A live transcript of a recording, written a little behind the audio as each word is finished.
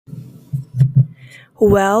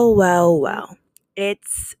Well.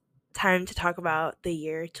 It's time to talk about the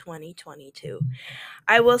year 2022.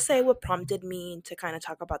 I will say what prompted me to kind of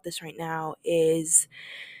talk about this right now is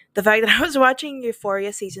the fact that I was watching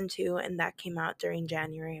Euphoria season 2 and that came out during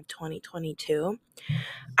January of 2022.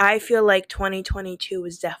 I feel like 2022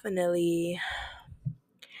 was definitely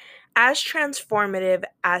as transformative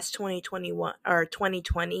as 2021 or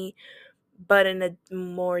 2020, but in a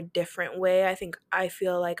more different way. I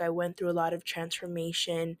feel like I went through a lot of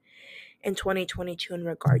transformation in 2022 in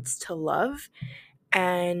regards to love,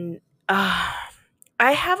 and uh,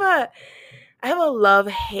 I have a I have a love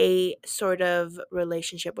hate sort of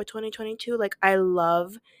relationship with 2022. Like, I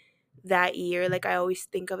love that year. Like, I always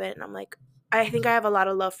think of it and I'm like, I think I have a lot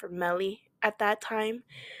of love for Melly at that time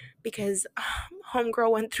because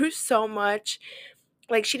homegirl went through so much.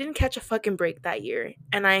 Like, she didn't catch a fucking break that year,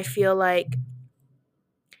 and I feel like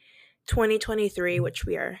 2023, which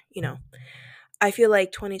we are, I feel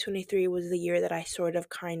like 2023 was the year that I sort of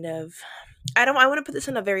kind of I want to put this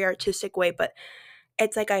in a very artistic way, but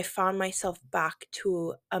it's like I found myself back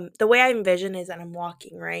to the way I envision is that I'm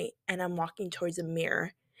walking, right? And I'm walking towards a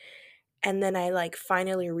mirror. And then I like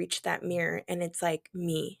finally reach that mirror and it's like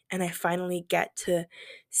me. And I finally get to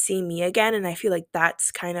see me again. And I feel like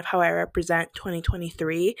that's kind of how I represent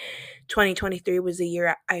 2023. 2023 was the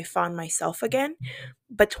year I found myself again.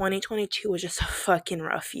 But 2022 was just a fucking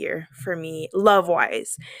rough year for me, love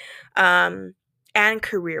wise, um, and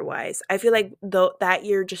career wise. I feel like though that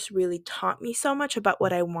year just really taught me so much about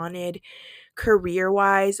what I wanted career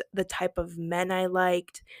wise, the type of men I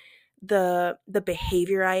liked, the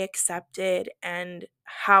behavior I accepted, and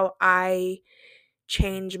how I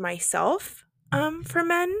change myself for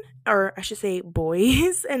men, or I should say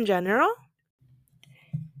boys in general.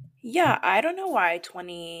 Yeah, I don't know why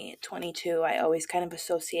 2022 I always kind of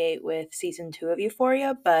associate with season 2 of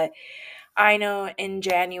Euphoria, but I know in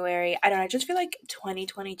January, I don't know, I just feel like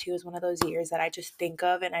 2022 is one of those years that I just think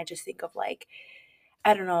of, and I just think of like,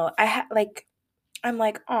 I don't know, I'm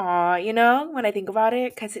like, aw, when I think about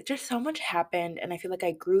it, because it just so much happened, and I feel like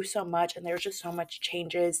I grew so much, and there was just so much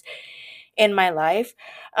changes in my life.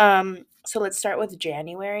 So let's start with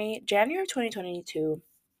January. January of 2022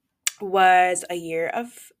 was a year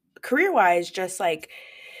of career wise, just like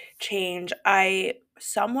change. I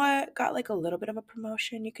somewhat got like a little bit of a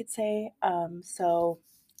promotion, you could say. So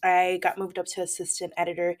I got moved up to assistant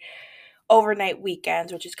editor overnight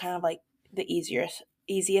weekends, which is kind of like the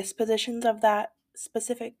easiest positions of that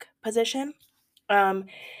specific position. Um,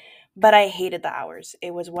 but I hated the hours.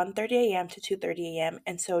 It was 1:30 a.m. to 2:30 a.m.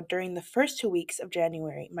 And so during the first 2 weeks of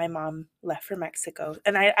January, my mom left for Mexico.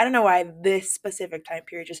 And I don't know why this specific time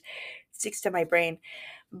period just sticks to my brain.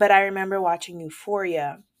 But I remember watching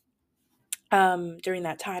Euphoria during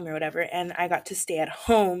that time or whatever. And I got to stay at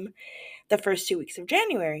home the first 2 weeks of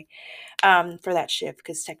January for that shift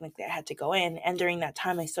because technically I had to go in. And during that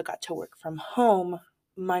time, I still got to work from home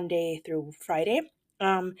Monday through Friday.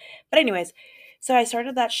 But anyways, so I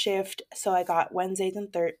started that shift. So I got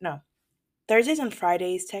Thursdays and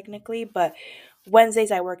Fridays technically, but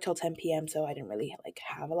Wednesdays I worked till 10 p.m. So I didn't really like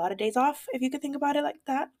have a lot of days off if you could think about it like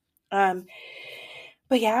that. Um,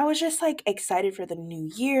 but yeah, I was just like excited for the new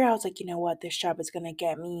year. I was like, you know what, this job is gonna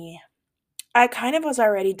get me. I kind of was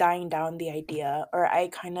already dying down the idea, or I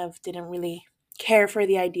kind of didn't really care for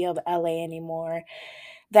the idea of LA anymore.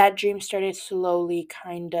 That dream started slowly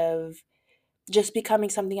kind of just becoming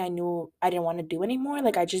something I knew I didn't want to do anymore.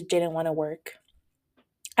 Like, I just didn't want to work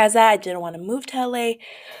as that. I didn't want to move to LA,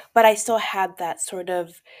 but I still had that sort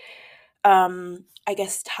of, I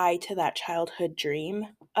guess, tie to that childhood dream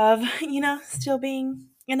of, still being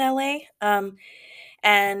in LA.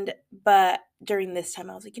 And but during this time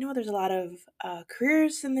I was like, there's a lot of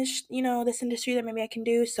careers in this, this industry that maybe I can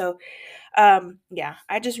do. So yeah,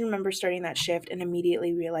 I just remember starting that shift and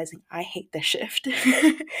immediately realizing I hate this shift.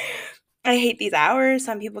 I hate these hours.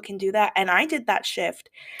 Some people can do that, and I did that shift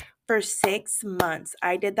for 6 months.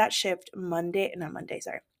 I did that shift not Monday,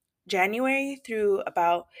 sorry, January through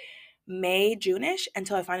about May, June-ish,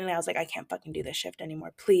 until I was like, I can't fucking do this shift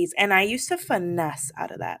anymore, please. And I used to finesse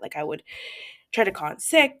out of that. Like, I would try to call in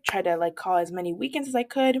sick, try to like call as many weekends as I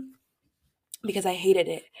could because I hated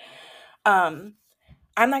it. Um,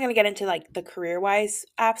 I'm not gonna get into like the career wise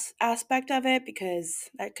aspect of it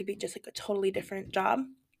because that could be just like a totally different job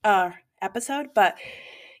episode. But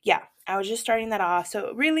yeah, I was just starting that off.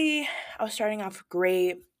 So really, I was starting off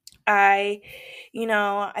great. I,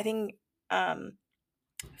 I think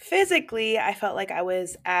physically, I felt like I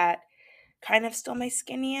was at kind of still my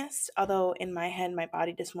skinniest, although in my head, my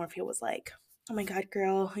body dysmorphia was like, oh my God,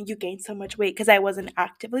 girl, you gained so much weight because I wasn't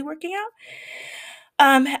actively working out.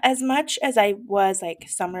 As much as I was like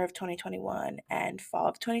summer of 2021 and fall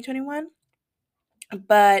of 2021,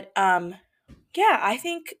 but yeah, I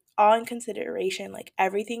think all in consideration, like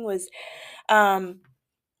everything was um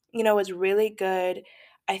was really good.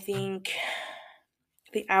 I think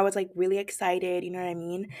I was like really excited, you know what I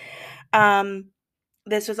mean? Um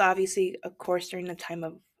this was obviously of course during the time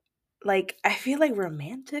of like I feel like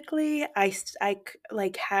romantically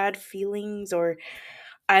like had feelings, or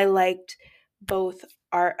I liked both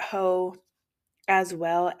Art Ho as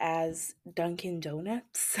well as Dunkin'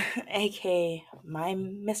 Donuts, aka my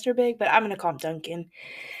Mr. Big, but I'm gonna call him Dunkin'.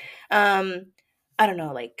 Um, I don't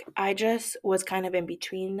know, like I just was kind of in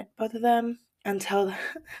between both of them until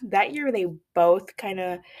that year they both kind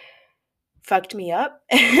of fucked me up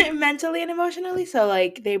mentally and emotionally. So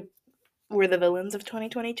like they were the villains of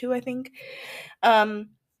 2022, I think. Um,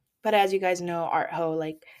 but as you guys know, Art Ho,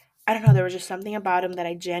 like I don't know, there was just something about him that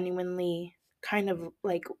I genuinely kind of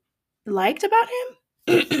like liked about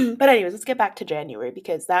him. But anyways, let's get back to January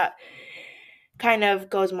because that kind of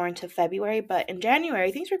goes more into February. But in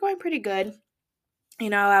January, things were going pretty good.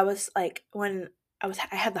 I was like when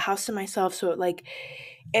I had the house to myself, so like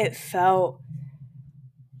it felt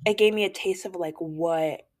it gave me a taste of like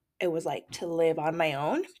what it was like to live on my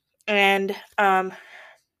own. And I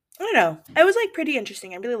don't know. It was like pretty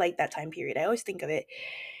interesting. I really like that time period. I always think of it,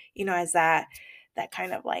 as that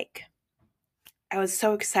kind of like I was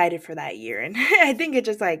so excited for that year. And I think it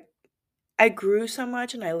just like I grew so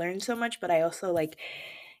much and I learned so much, but I also like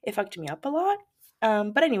it fucked me up a lot.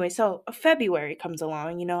 But anyway, so February comes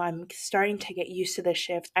along, I'm starting to get used to the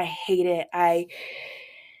shift. I hate it. I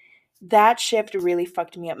That shift really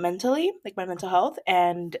fucked me up mentally, like my mental health.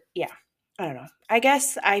 And yeah, I don't know. I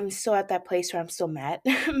guess I'm still at that place where I'm still mad,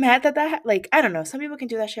 mad that like I don't know. Some people can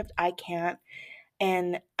do that shift. I can't,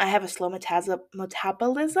 and I have a slow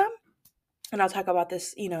metabolism, and I'll talk about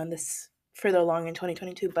this, in this further along in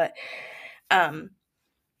 2022. But um,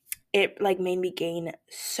 it like made me gain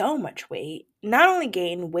so much weight. Not only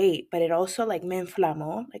gain weight, but it also like me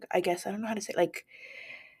inflamó. Like I guess I don't know how to say like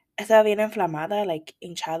estaba bien inflamada, like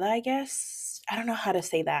hinchada, I guess. I don't know how to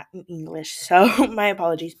say that in English, so my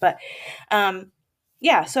apologies. But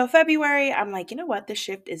yeah, so February, I'm like, you know what, this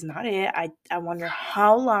shift is not it. I wonder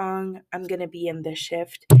how long I'm gonna be in this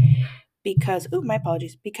shift because my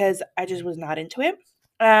apologies, because I just was not into it.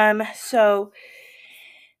 So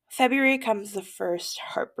February comes the first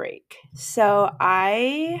heartbreak. So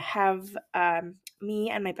I have me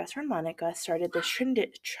and my best friend Monica started this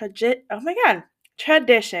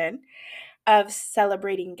tradition of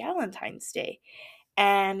celebrating Valentine's Day.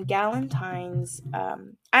 And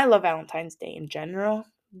I love Valentine's Day in general,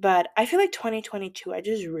 but I feel like 2022, I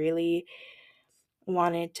just really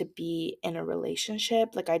wanted to be in a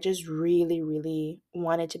relationship. Like, I just really, really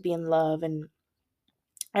wanted to be in love. And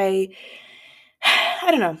I, I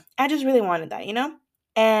don't know, I just really wanted that,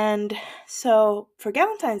 And so for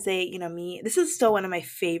Valentine's Day, this is still one of my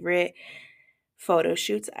favorite photo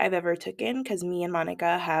shoots I've ever taken because me and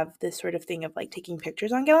Monica have this sort of thing of like taking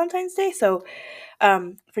pictures on Valentine's Day. So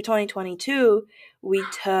for 2022, we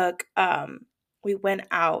went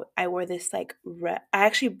out. I wore this like I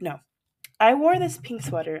actually no. I wore this pink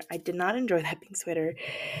sweater. I did not enjoy that pink sweater.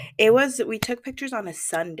 We took pictures on a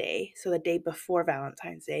Sunday, so the day before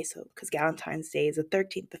Valentine's Day. So, because Valentine's Day is the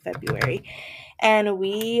 13th of February. And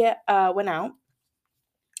we went out.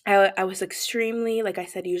 I was extremely, like I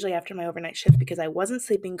said, usually after my overnight shift because I wasn't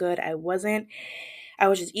sleeping good. I was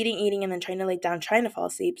just eating, and then trying to lay down, trying to fall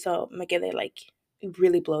asleep. So my get like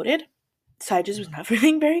really bloated. So I just was not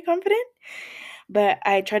feeling very confident. But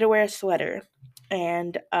I tried to wear a sweater,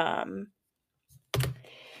 and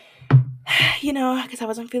because I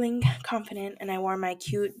wasn't feeling confident, and I wore my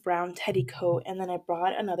cute brown teddy coat, and then I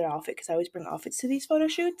brought another outfit because I always bring outfits to these photo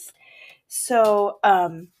shoots. So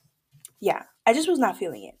yeah, I just was not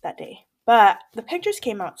feeling it that day. But the pictures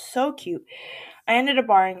came out so cute. I ended up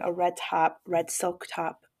borrowing a red silk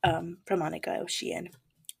top from Monica Ocean.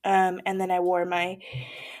 And then I wore my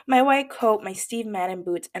white coat, my Steve Madden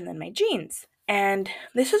boots, and then my jeans. And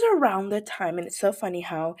this was around the time, and it's so funny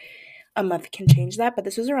how a month can change that, but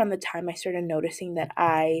this was around the time I started noticing that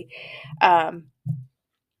I um,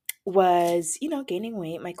 was, gaining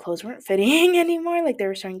weight. My clothes weren't fitting anymore. Like they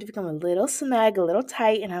were starting to become a little snug, a little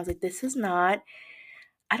tight. And I was like,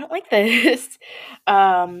 I don't like this.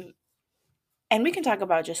 Um, and we can talk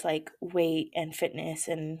about just like weight and fitness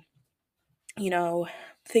and, you know,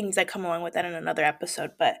 things that come along with that in another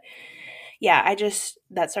episode. But yeah,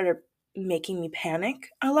 that started making me panic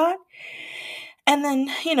a lot. And then,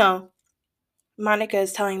 Monica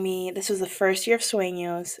is telling me this was the first year of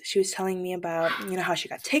Sueños. She was telling me about, how she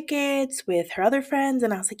got tickets with her other friends.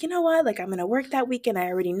 And I was like, you know what? Like, I'm going to work that weekend. I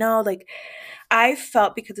already know. Like, I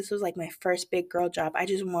felt because this was like my first big girl job,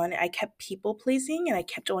 I kept people pleasing and I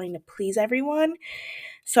kept wanting to please everyone.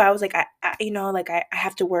 So I was like, I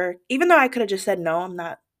have to work. Even though I could have just said, no, I'm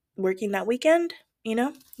not working that weekend,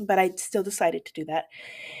 but I still decided to do that.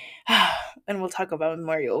 And we'll talk about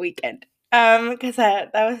Memorial Weekend. Because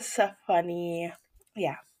that was so funny.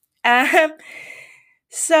 Yeah. Um,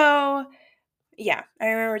 so yeah, I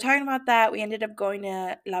remember talking about that. We ended up going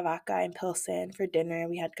to La Vaca in Pilsen for dinner.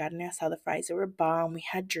 We had carne asada fries that were bomb. We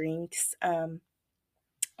had drinks.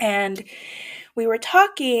 And we were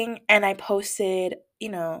talking, and I posted,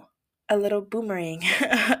 a little boomerang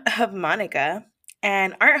of Monica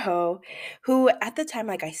and Artho, who at the time,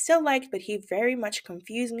 like, I still liked, but he very much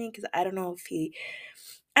confused me because I don't know if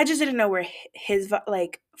I just didn't know where his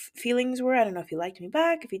like feelings were. I don't know if he liked me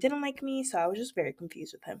back, if he didn't like me, so I was just very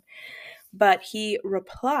confused with him. But he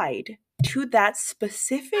replied to that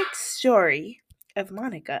specific story of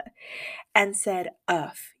Monica and said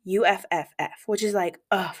UFFF, which is like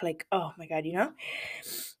like, oh my god,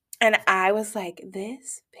 And I was like,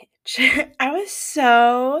 this bitch. I was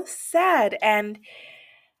so sad, and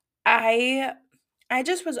I I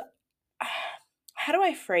just was how do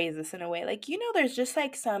I phrase this in a way? Like, there's just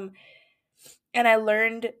like some, and I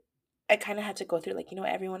learned I kind of had to go through, like,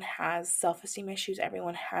 everyone has self-esteem issues,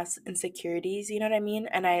 everyone has insecurities, you know what I mean?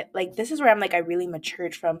 And I like, this is where I'm like, I really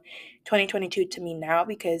matured from 2022 to me now,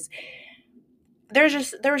 because there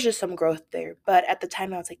was just some growth there. But at the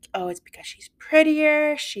time I was like, oh, it's because she's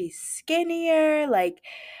prettier, she's skinnier, like,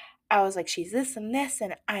 I was like, she's this and this,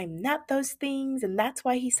 and I'm not those things, and that's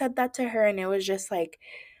why he said that to her. And it was just like,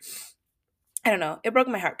 I don't know, it broke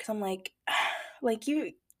my heart, because I'm like, like,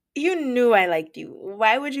 you knew I liked you.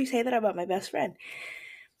 Why would you say that about my best friend?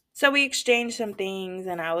 So we exchanged some things,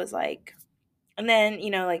 and I was like, and then,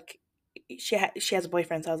 like, she has a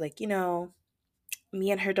boyfriend, so I was like,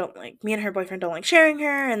 me and her boyfriend don't like sharing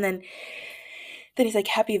her. And then he's like,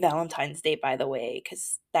 happy Valentine's Day, by the way,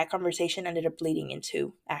 because that conversation ended up leading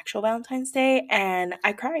into actual Valentine's Day, and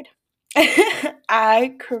I cried.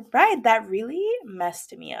 I cried. That really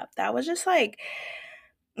messed me up. That was just like,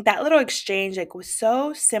 that little exchange, like, was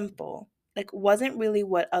so simple, like, wasn't really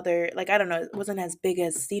what other, like, I don't know, it wasn't as big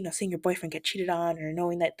as, seeing your boyfriend get cheated on, or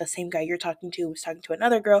knowing that the same guy you're talking to was talking to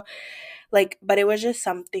another girl, like, but it was just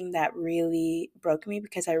something that really broke me,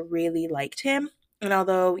 because I really liked him. And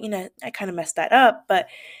although, I kind of messed that up, but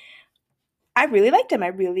I really liked him. I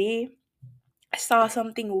really saw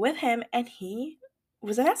something with him, and he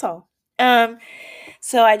was an asshole.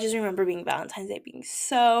 So I just remember being Valentine's Day, being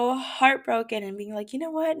so heartbroken, and being like, you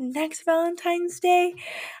know what? Next Valentine's Day,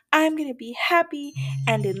 I'm gonna be happy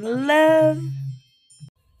and in love.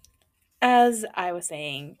 As I was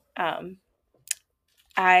saying,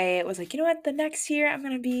 I was like, you know what? The next year, I'm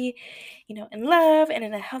gonna be, in love and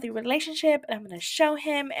in a healthy relationship, and I'm gonna show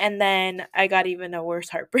him. And then I got even a worse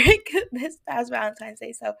heartbreak this past Valentine's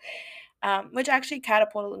Day. So, which actually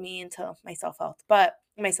catapulted me into my self love.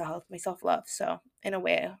 So in a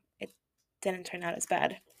way, it didn't turn out as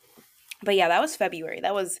bad. But yeah, that was February.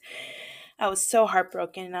 I was so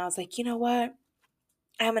heartbroken, and I was like, you know what?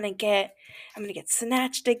 I'm gonna get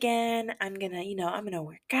snatched again. I'm gonna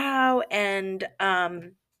work out, and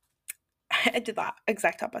I did the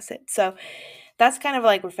exact opposite. So that's kind of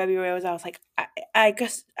like where February was. I was like, I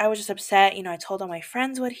guess I was just upset. I told all my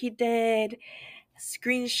friends what he did,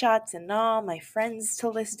 screenshots and all. My friends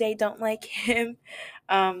till this day don't like him,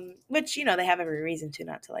 which, they have every reason to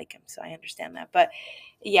not to like him. So I understand that. But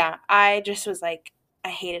yeah, I just was like, I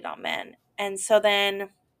hated all men. And so then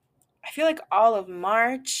I feel like all of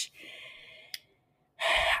March,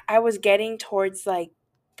 I was getting towards like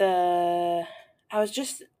the, I was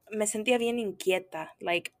just, me sentía bien inquieta.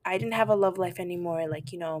 Like, I didn't have a love life anymore. Like,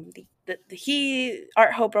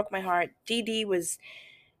 Art Hope broke my heart. DD was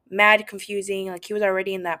mad confusing. Like, he was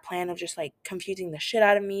already in that plan of just like confusing the shit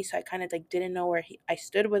out of me. So I kind of like didn't know where I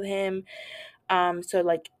stood with him. So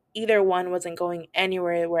like either one wasn't going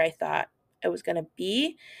anywhere where I thought it was gonna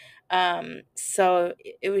be. So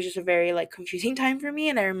it was just a very like confusing time for me.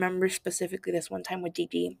 And I remember specifically this one time with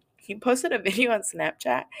DD. He posted a video on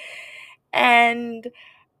Snapchat, and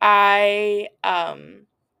I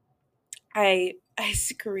I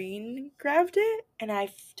screen grabbed it, and I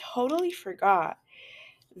totally forgot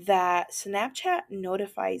that Snapchat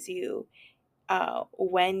notifies you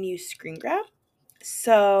when you screen grab.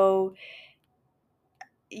 So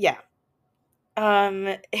yeah,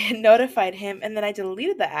 it notified him, and then I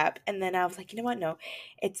deleted the app, and then I was like, you know what? No,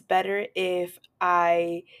 it's better if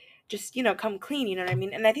I just, come clean, you know what I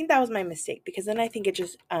mean? And I think that was my mistake, because then I think it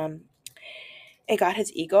just it got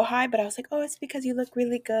his ego high, but I was like, "Oh, it's because you look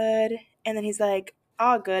really good." And then he's like,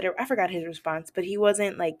 "All good," or I forgot his response, but he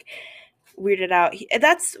wasn't like weirded out.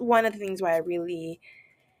 That's one of the things I really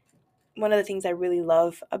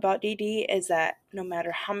love about DD is that no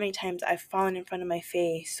matter how many times I've fallen in front of my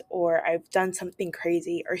face or I've done something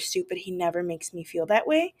crazy or stupid, he never makes me feel that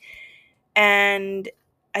way. And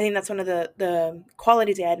I think that's one of the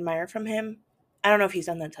qualities I admire from him. I don't know if he's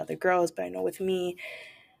done that to other girls, but I know with me,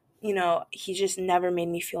 he just never made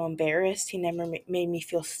me feel embarrassed. He never made me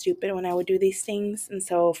feel stupid when I would do these things. And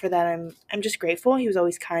so for that, I'm just grateful. He was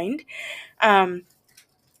always kind. Um,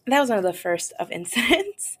 that was one of the first of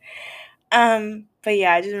incidents. But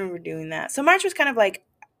yeah, I just remember doing that. So March was kind of like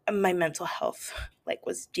my mental health like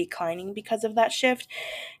was declining because of that shift.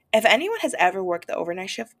 If anyone has ever worked the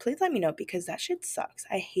overnight shift, please let me know, because that shit sucks.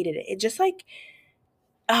 I hated it. It just like,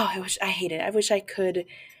 oh, I hate it. I wish I could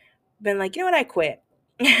been like, you know what, I quit.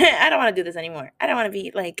 I don't want to do this anymore. I don't want to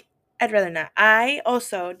be like, I'd rather not. I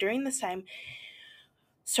also during this time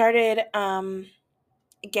started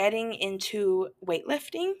getting into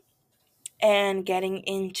weightlifting and getting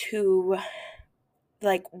into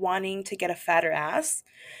like wanting to get a fatter ass.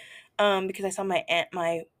 Because I saw my aunt,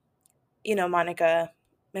 Monica,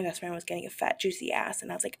 my best friend, was getting a fat, juicy ass,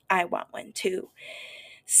 and I was like, I want one too.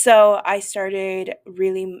 So I started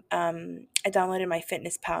really, I downloaded my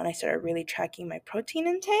Fitness Pal and I started really tracking my protein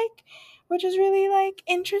intake, which is really like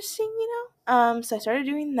interesting. So I started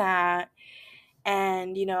doing that.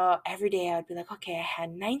 And, every day I would be like, okay, I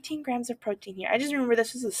had 19 grams of protein here. I just remember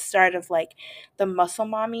this was the start of like the muscle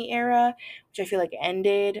mommy era, which I feel like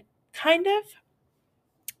ended kind of.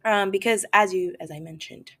 Because as I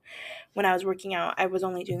mentioned, when I was working out, I was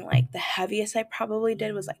only doing like the heaviest I probably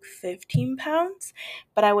did was like 15 pounds,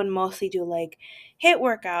 but I would mostly do like HIIT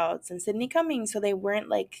workouts and Sydney Cummings. So they weren't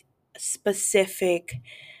like specific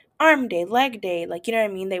arm day, leg day. Like, you know what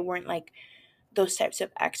I mean? They weren't like those types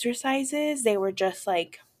of exercises. They were just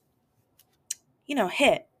like,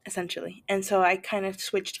 HIIT essentially. And so I kind of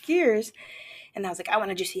switched gears and I was like, I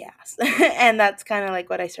want a juicy ass. And that's kind of like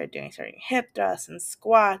what I started doing. I started doing hip thrusts and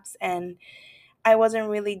squats, and I wasn't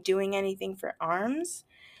really doing anything for arms.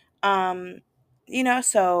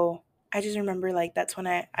 So I just remember like that's when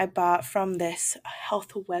I bought from this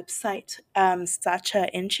health website, Sacha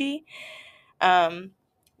Inchi, um,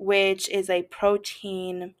 which is a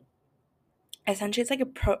protein. Essentially, it's like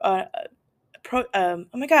oh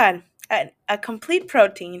my god, a complete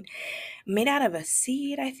protein made out of a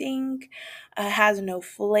seed. I think has no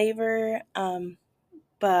flavor.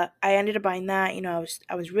 But I ended up buying that.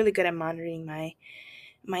 I was really good at monitoring my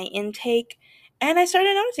intake, and I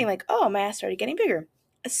started noticing like, oh, my ass started getting bigger.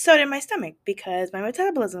 So did my stomach, because my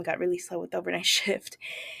metabolism got really slow with the overnight shift,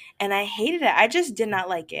 and I hated it. I just did not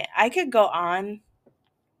like it. I could go on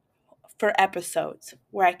for episodes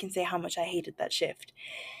where I can say how much I hated that shift.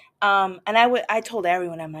 And I told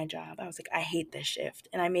everyone at my job, I was like, I hate this shift,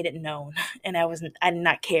 and I made it known, and I did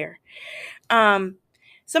not care. Um,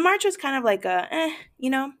 so March was kind of like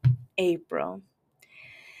April.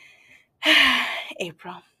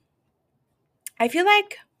 April. I feel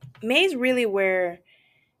like May's really where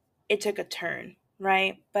it took a turn,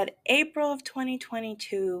 right? But April of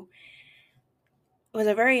 2022 was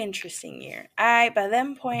a very interesting year. By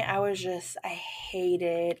that point I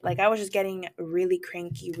hated, like I was just getting really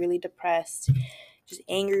cranky, really depressed, just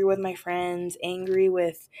angry with my friends, angry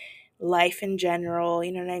with life in general,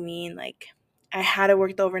 you know what I mean? Like I had to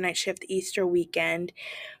work the overnight shift Easter weekend,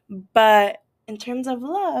 but in terms of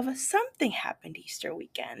love, something happened Easter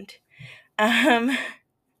weekend. Um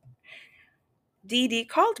DD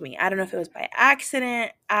called me. I don't know if it was by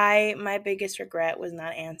accident. My biggest regret was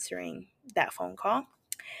not answering that phone call.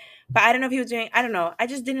 But I don't know if he was doing, I don't know. I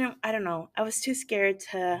don't know. I was too scared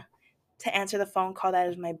to answer the phone call. That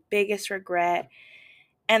is my biggest regret.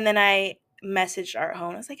 And then I messaged our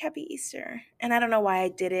home. I was like, Happy Easter. And I don't know why I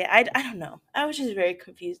did it. I don't know. I was just very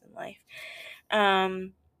confused in life.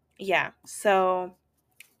 Yeah. So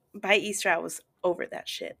by Easter I was over that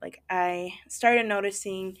shit. Like I started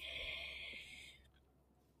noticing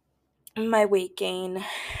my weight gain.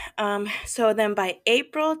 So then by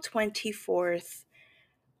April 24th,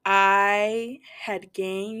 I had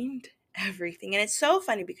gained everything. And it's so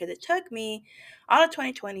funny because it took me all of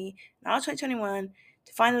 2020 and all of 2021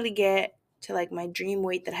 to finally get to like my dream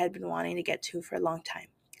weight that I had been wanting to get to for a long time.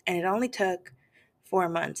 And it only took 4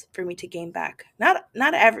 months for me to gain back. Not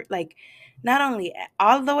only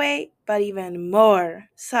all the way, but even more.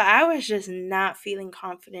 So I was just not feeling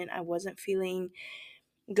confident. I wasn't feeling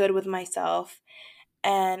good with myself.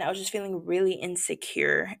 and I was just feeling really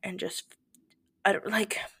insecure and just I don't,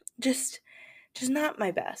 like just not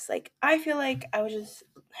my best. Like I feel like I was just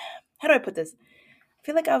how do I put this? I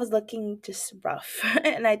feel like I was looking just rough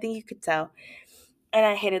and I think you could tell. And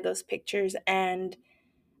I hated those pictures and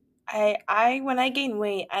I when I gain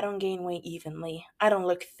weight, I don't gain weight evenly. I don't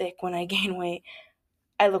look thick when I gain weight.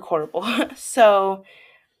 I look horrible. So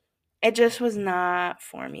it just was not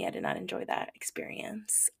for me. I did not enjoy that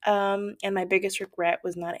experience. And my biggest regret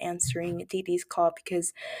was not answering Dee Dee's call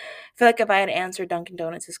because I feel like if I had answered Dunkin'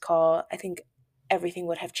 Donuts' call, I think everything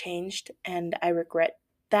would have changed, and I regret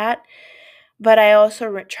that. But I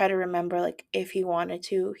also try to remember, like, if he wanted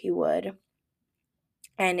to, he would.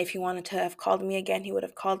 And if he wanted to have called me again, he would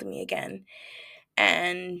have called me again.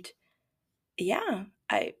 And yeah,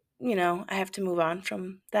 I have to move on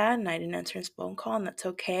from that, and I didn't answer his phone call, and that's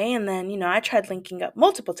okay. And then, I tried linking up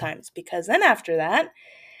multiple times because then after that,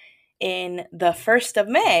 in the 1st of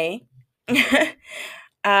May,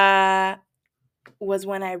 uh, was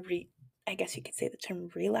when I guess you could say the term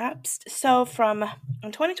relapsed. So from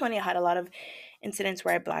in 2020, I had a lot of incidents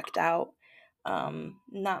where I blacked out.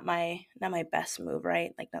 Not my best move,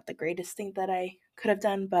 right? Like not the greatest thing that I could have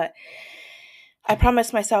done, but I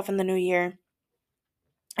promised myself in the new year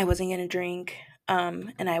I wasn't gonna drink.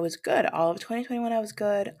 And I was good. All of 2021, I was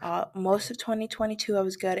good. Most of 2022, I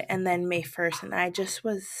was good. And then May 1st, and I just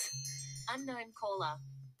was. Unknown caller.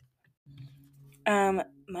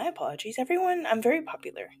 My apologies, everyone. I'm very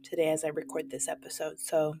popular today as I record this episode,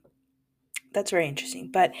 so that's very interesting.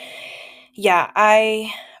 But yeah,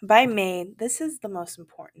 by May, this is the most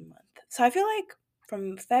important month. So I feel like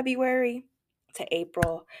from February to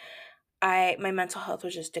April, my mental health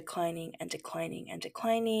was just declining and declining and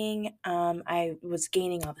declining. I was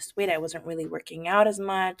gaining all this weight. I wasn't really working out as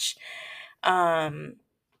much. Um,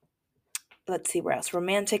 let's see where else.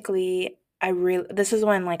 Romantically, this is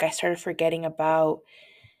when like I started forgetting about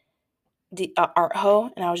the art ho,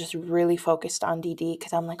 and I was just really focused on DD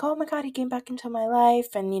because I'm like, oh my god, he came back into my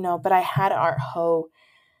life, and but I had art ho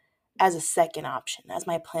as a second option, as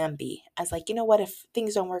my plan B, as like, what, if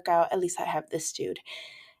things don't work out, at least I have this dude.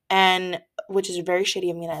 And which is very shitty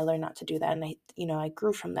of me, and I learned not to do that, and I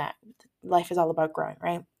grew from that. Life is all about growing,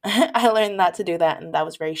 right? I learned not to do that, and that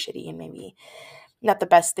was very shitty and maybe not the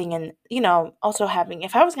best thing. And also having,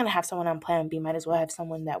 if I was going to have someone on plan B, might as well have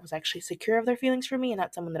someone that was actually secure of their feelings for me and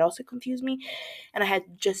not someone that also confused me. And I had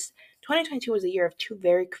just 2022 was a year of two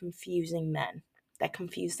very confusing men that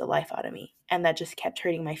confused the life out of me, and that just kept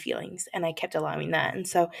hurting my feelings, and I kept allowing that. And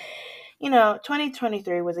so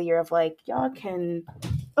 2023 was a year of like, y'all can,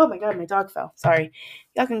 oh my god, my dog fell, sorry,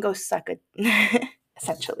 y'all can go suck it.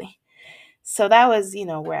 Essentially. So that was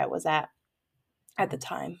where I was at the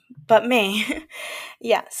time. But May,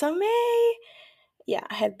 yeah, so May, yeah,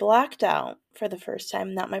 I had blacked out for the first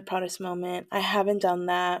time. Not my proudest moment. I haven't done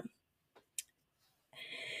that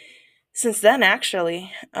since then,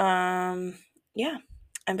 actually. Yeah,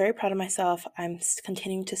 I'm very proud of myself. I'm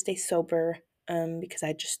continuing to stay sober because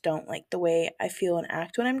I just don't like the way I feel and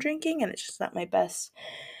act when I'm drinking, and it's just not my best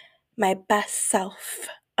self.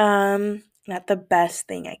 Not the best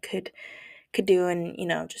thing I could do, and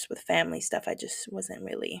just with family stuff, I just wasn't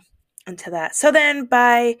really into that. So then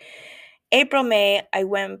by April, May, I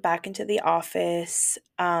went back into the office.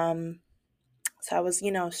 So I was,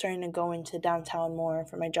 starting to go into downtown more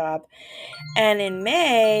for my job. And in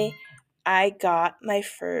May, I got my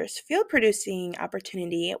first field producing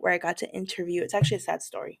opportunity where I got to interview. It's actually a sad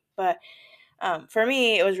story, but for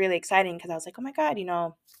me, it was really exciting because I was like, oh my God,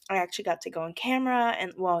 I actually got to go on camera.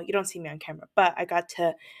 And well, you don't see me on camera, but I got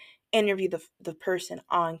to interview the person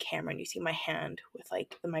on camera, and you see my hand with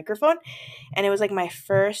like the microphone. And it was like my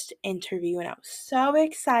first interview, and I was so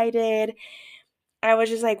excited. I was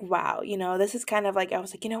just like, wow, this is kind of like, I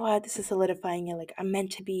was like, you know what, this is solidifying it. Like, I'm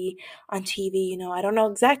meant to be on TV. I don't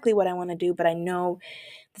know exactly what I want to do, but I know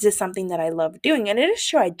this is something that I love doing. And it is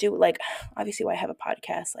true, I do. Like, obviously, why I have a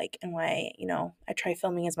podcast, like, and why, I try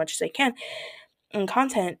filming as much as I can and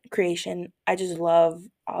content creation. I just love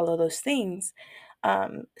all of those things.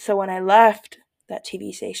 So when I left that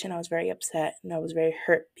TV station, I was very upset and I was very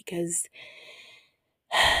hurt because,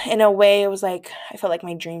 in a way, it was like, I felt like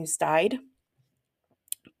my dreams died.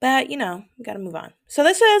 But, we got to move on. So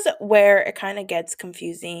this is where it kind of gets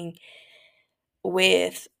confusing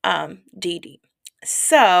with Dee Dee.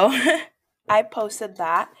 So I posted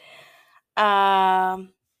that. And,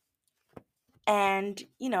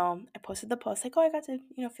 I posted the post like, oh, I got to,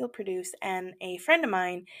 feel produced. And a friend of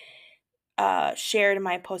mine shared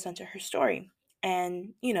my post onto her story.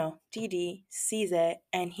 And, Dee Dee sees it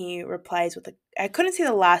and he replies with I couldn't see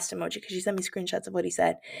the last emoji because she sent me screenshots of what he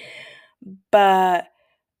said. But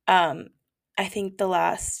Um, I think the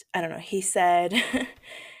last, I don't know, he said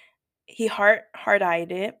he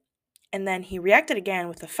hard-eyed it, and then he reacted again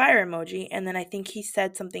with a fire emoji, and then I think he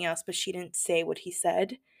said something else, but she didn't say what he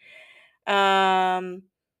said. Um,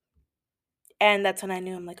 and that's when I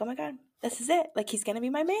knew, I'm like, "Oh my god, this is it. Like, he's gonna be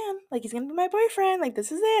my man. Like, he's gonna be my boyfriend. Like,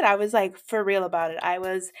 this is it." I was, like, for real about it. I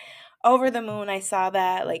was over the moon. I saw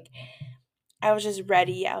that, like, I was just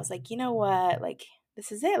ready. I was like, "You know what? Like,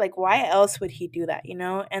 this is it. Like, why else would he do that, you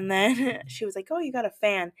know?" And then she was like, "Oh, you got a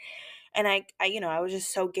fan." And I was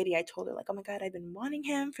just so giddy. I told her, like, "Oh my god, I've been wanting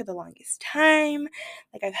him for the longest time.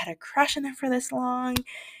 Like, I've had a crush on him for this long."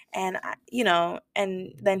 And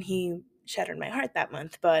and then he shattered my heart that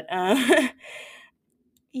month. But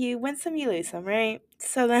you win some, you lose some, right?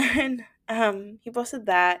 So then he posted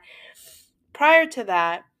that. Prior to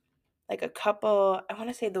that, like a couple, I want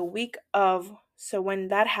to say the week of, so when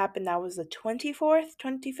that happened, that was the 24th,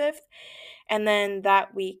 25th. And then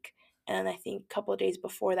that week, and I think a couple of days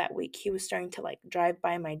before that week, he was starting to like drive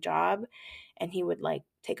by my job, and he would like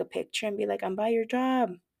take a picture and be like, "I'm by your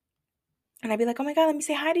job." And I'd be like, "Oh my God, let me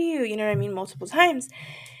say hi to you." You know what I mean? Multiple times.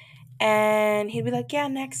 And he'd be like, "Yeah,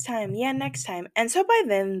 next time. Yeah, next time." And so by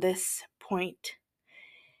then, this point,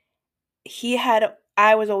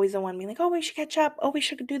 I was always the one being like, "Oh, we should catch up. Oh, we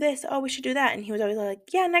should do this. Oh, we should do that." And he was always like,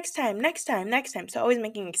 "Yeah, next time, next time, next time." So always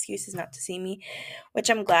making excuses not to see me, which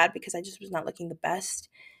I'm glad, because I just was not looking the best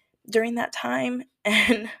during that time.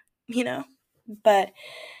 And, you know, but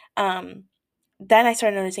um then I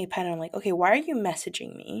started noticing a pattern. I'm like, "Okay, why are you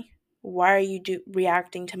messaging me? Why are you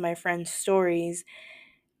reacting to my friends' stories,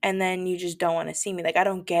 and then you just don't want to see me? Like, I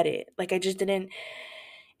don't get it. Like, I just didn't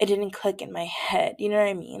it didn't click in my head." You know what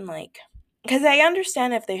I mean? Like, because I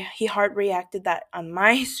understand if he hard reacted that on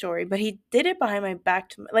my story, but he did it behind my back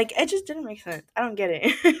to like, it just didn't make sense. I don't get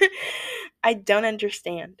it. I don't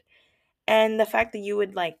understand. And the fact that you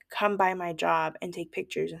would like come by my job and take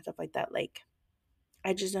pictures and stuff like that, like,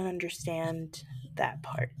 I just don't understand that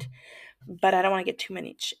part. But I don't want to get too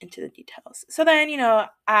much into the details. So then,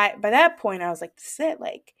 I by that point I was like, this is it.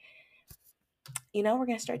 Like, we're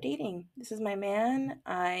gonna start dating. This is my man.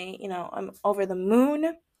 I'm over the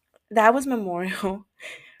moon. That was Memorial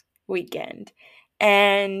weekend.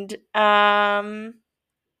 And I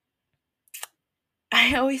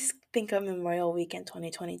always think of Memorial Weekend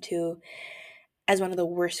 2022 as one of the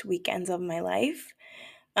worst weekends of my life.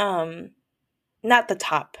 Um, Not the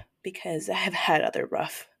top, because I have had other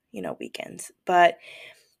rough, weekends, but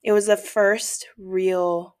it was the first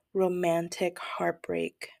real romantic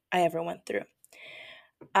heartbreak I ever went through.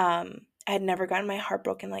 I had never gotten my heart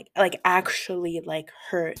broken, like actually like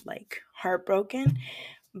hurt, like heartbroken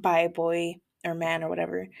by a boy or man or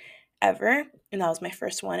whatever ever. And that was my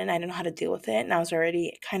first one, and I didn't know how to deal with it, and I was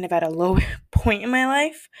already kind of at a low point in my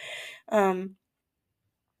life. Um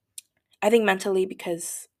I think mentally,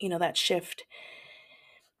 because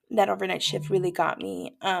that overnight shift really got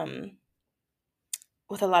me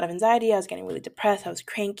with a lot of anxiety. I was getting really depressed. I was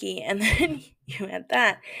cranky. And then you had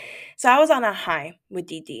that. So I was on a high with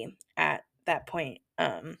DD at that point.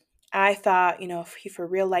 I thought, if he for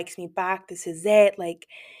real likes me back, this is it. Like,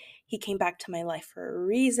 he came back to my life for a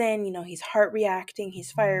reason. He's heart reacting,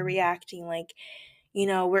 he's fire reacting. Like,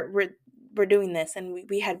 we're doing this. And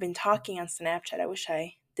we had been talking on Snapchat. I wish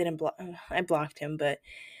I didn't block. I blocked him, but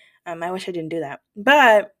I wish I didn't do that.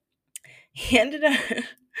 But he ended up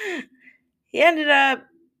he ended up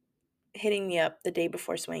hitting me up the day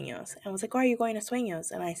before Sueños. I was like, "Oh, are you going to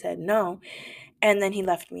Sueños?" And I said, "No." And then he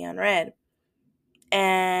left me on red.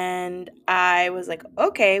 And I was like,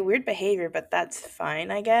 "Okay, weird behavior, but that's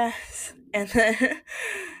fine, I guess." And then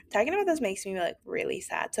talking about this makes me like really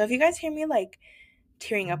sad. So if you guys hear me like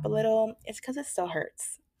tearing up a little, it's because it still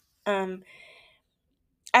hurts. Um,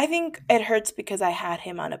 I think it hurts because I had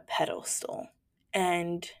him on a pedestal.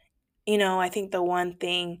 And, I think the one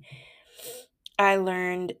thing I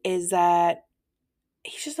learned is that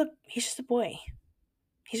he's just a boy.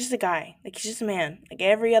 He's just a guy. Like, he's just a man. Like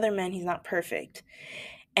every other man, he's not perfect.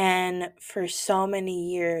 And for so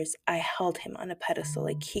many years, I held him on a pedestal.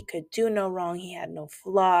 Like, he could do no wrong. He had no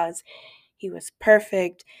flaws. He was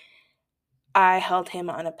perfect. I held him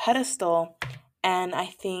on a pedestal. And I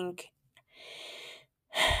think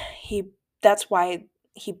he that's why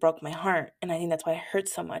he broke my heart. And I think that's why it hurt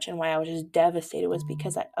so much, and why I was just devastated, was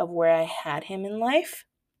because of where I had him in life.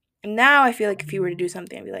 And now I feel like if he were to do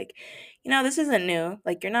something, I'd be like, this isn't new.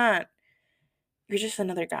 Like, you're just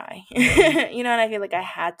another guy. And I feel like I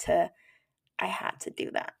had to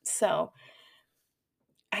do that. So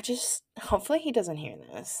I just, hopefully he doesn't hear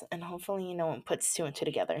this, and hopefully no one puts two and two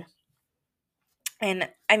together. And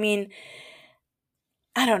I mean,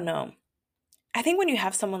 I don't know. I think when you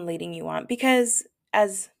have someone leading you on, because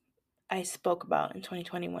as I spoke about in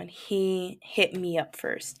 2021, he hit me up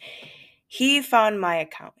first. He found my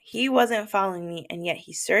account. He wasn't following me, and yet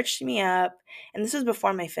he searched me up. And this was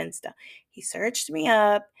before my Finsta. He searched me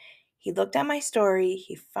up. He looked at my story.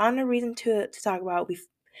 He found a reason to talk about. We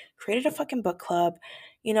created a fucking book club.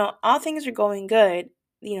 All things were going good,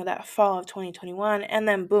 that fall of 2021. And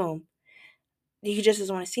then boom, he just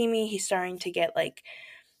doesn't want to see me. He's starting to get like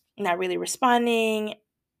not really responding.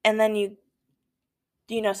 And then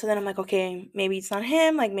so then I'm like, okay, maybe it's not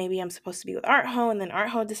him. Like maybe I'm supposed to be with Art Ho, and then Art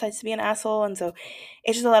Ho decides to be an asshole. And so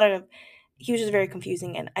it's just a lot of, he was just very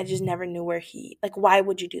confusing, and I just never knew where like, why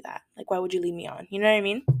would you do that? Like, why would you lead me on? You know what I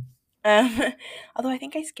mean? Um, although I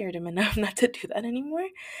think I scared him enough not to do that anymore.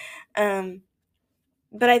 Um,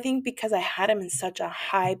 but I think because I had him in such a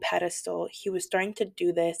high pedestal, he was starting to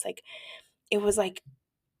do this. Like, it was like,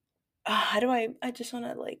 how do I just want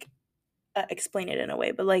to like explain it in a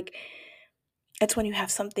way, but like, it's when you have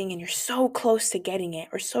something and you're so close to getting it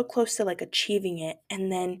or so close to like achieving it,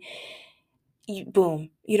 and then you boom,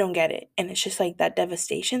 you don't get it. And it's just like that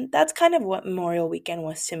devastation. That's kind of what Memorial Weekend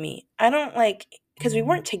was to me. I don't like, because we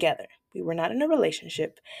weren't together. We were not in a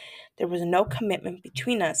relationship. There was no commitment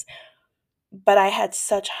between us. But I had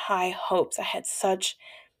such high hopes. I had such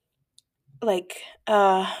like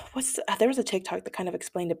there was a TikTok that kind of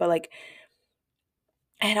explained it, but like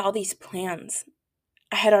I had all these plans.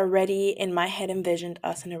 I had already in my head envisioned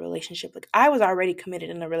us in a relationship. Like I was already committed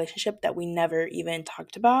in a relationship that we never even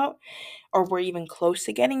talked about or were even close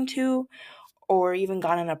to getting to or even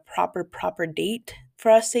got on a proper date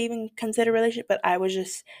for us to even consider a relationship. But I was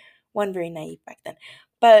just one very naive back then.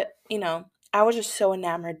 But, I was just so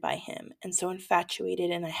enamored by him and so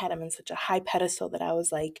infatuated, and I had him in such a high pedestal that I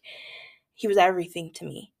was like, he was everything to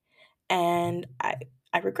me. And I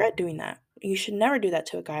regret doing that. You should never do that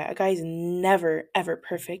to a guy. A guy is never ever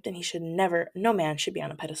perfect, and he should never, no man should be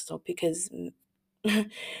on a pedestal, because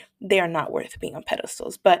they are not worth being on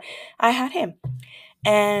pedestals. But I had him.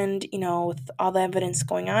 And, with all the evidence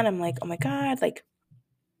going on, I'm like, oh my God, like,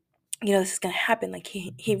 this is going to happen. Like,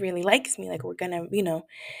 he really likes me. Like, we're going to,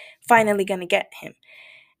 finally going to get him.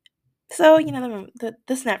 So, the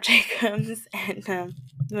Snapchat comes, and the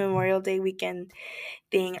Memorial Day weekend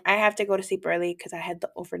thing, I have to go to sleep early because I had the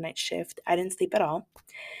overnight shift. I didn't sleep at all.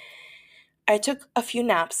 I took a few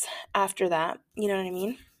naps after that. You know what I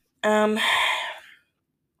mean? Um,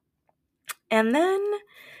 and then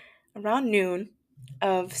around noon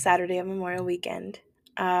of Saturday of Memorial Weekend,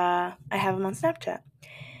 I have him on Snapchat.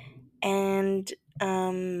 And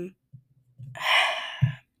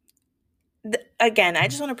again, I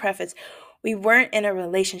just want to preface, we weren't in a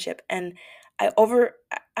relationship, and I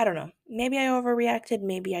don't know, maybe I overreacted,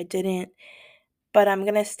 maybe I didn't, but I'm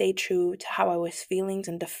going to stay true to how I was feeling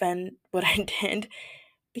and defend what I did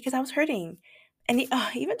because I was hurting. And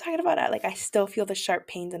even talking about that, like I still feel the sharp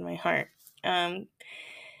pains in my heart. Um,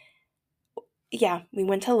 yeah, we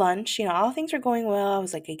went to lunch. All things were going well. I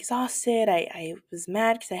was like exhausted. I was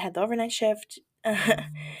mad because I had the overnight shift.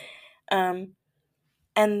 um,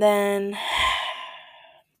 and then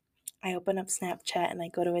I open up Snapchat and I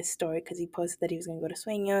go to his story because he posted that he was going to go to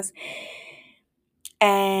Sueños.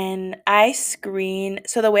 And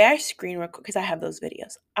so the way I screen record, because I have those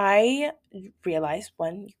videos, I realized,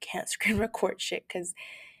 one, you can't screen record shit because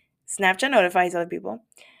Snapchat notifies other people.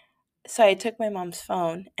 So I took my mom's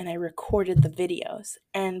phone and I recorded the videos.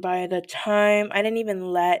 And by the time, I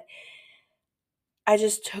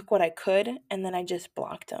just took what I could and then I just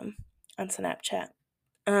blocked them on Snapchat.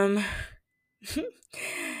 Um,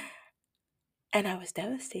 and I was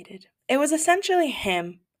devastated. It was essentially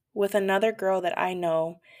him with another girl that I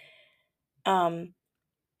know. And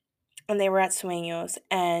they were at Sueños,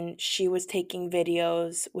 and she was taking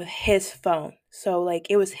videos with his phone. So like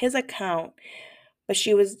it was his account, but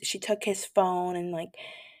she took his phone and like,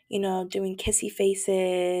 doing kissy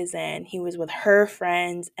faces, and he was with her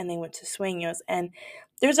friends, and they went to Sueños. And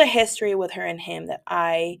there's a history with her and him that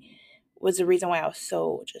I was the reason why I was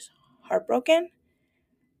so just heartbroken.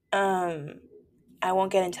 I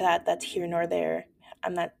won't get into that. That's here nor there.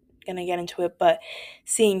 I'm not gonna get into it, but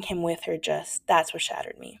seeing him with her, just that's what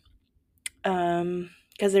shattered me.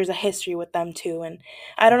 Because there's a history with them too, and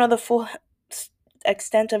I don't know the full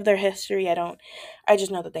extent of their history. I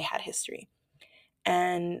just know that they had history.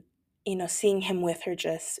 And seeing him with her,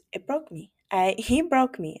 just it broke me. He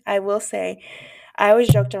broke me. I will say, I always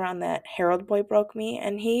joked around that Harold boy broke me,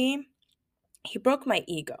 and he broke my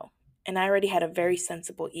ego, and I already had a very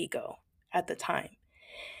sensible ego at the time.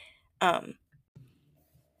 um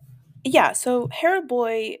yeah, so Harold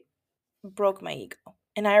boy broke my ego,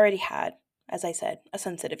 and I already had, as I said, a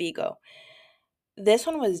sensitive ego. this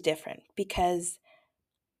one was different because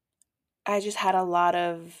I just had a lot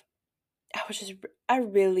of I was just I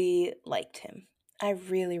really liked him. I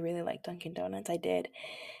really, really liked Dunkin' Donuts. I did.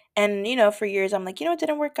 And, for years I'm like, it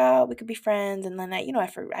didn't work out. We could be friends. And then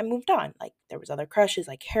I moved on. Like there was other crushes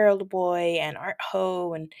like Harold Boy and Art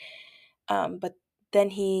Ho and but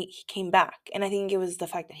then he came back. And I think it was the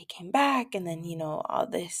fact that he came back and then, all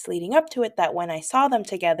this leading up to it that when I saw them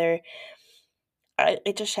together,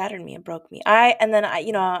 it just shattered me. It broke me. I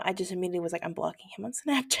just immediately was like, I'm blocking him on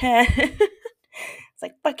Snapchat. It's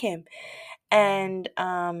like, fuck him. And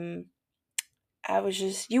I was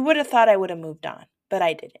just, you would have thought I would have moved on, but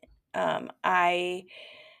I didn't. I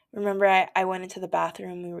remember I went into the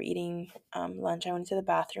bathroom. We were eating lunch. I went into the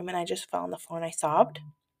bathroom and I just fell on the floor and I sobbed.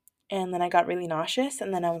 And then I got really nauseous.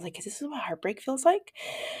 And then I was like, is this what heartbreak feels like?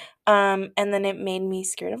 And then it made me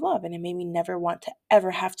scared of love. And it made me never want to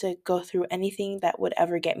ever have to go through anything that would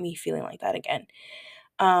ever get me feeling like that again.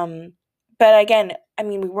 But again, I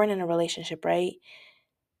mean, we weren't in a relationship, right?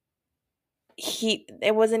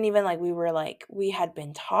 It wasn't even like we had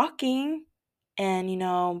been talking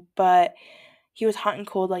and but he was hot and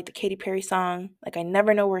cold like the Katy Perry song. Like I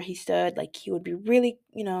never know where he stood. Like he would be really,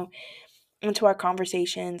 into our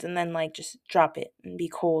conversations and then like just drop it and be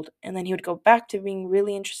cold. And then he would go back to being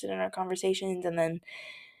really interested in our conversations and then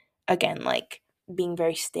again like being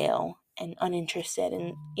very stale and uninterested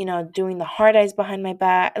and doing the hard eyes behind my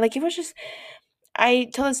back. Like it was just I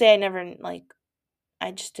till this day I never like I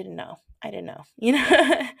just didn't know. I didn't know.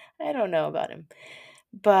 I don't know about him.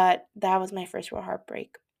 But that was my first real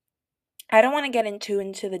heartbreak. I don't want to get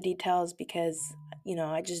into the details because,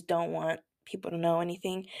 I just don't want people to know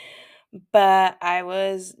anything. But I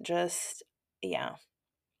was just yeah,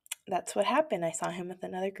 that's what happened. I saw him with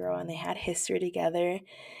another girl and they had history together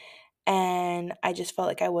and I just felt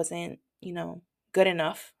like I wasn't, good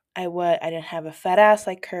enough. I didn't have a fat ass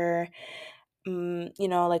like her.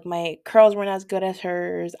 Like my curls weren't as good as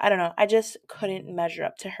hers. I don't know. I just couldn't measure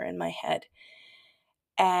up to her in my head.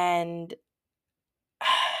 And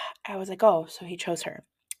I was like, oh, so he chose her.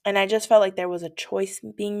 And I just felt like there was a choice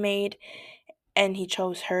being made and he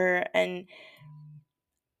chose her. And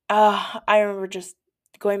I remember just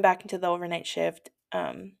going back into the overnight shift.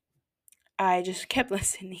 I just kept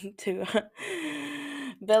listening to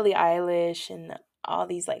Billie Eilish and all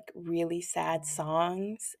these like really sad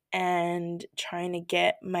songs and trying to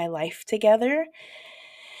get my life together.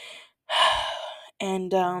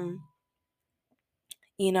 And I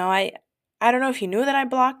don't know if he knew that I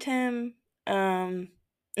blocked him. I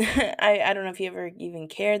don't know if he ever even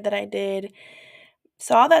cared that I did.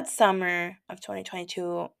 So all that summer of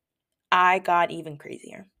 2022, I got even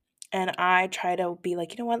crazier. And I try to be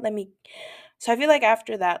like, you know what, let me so I feel like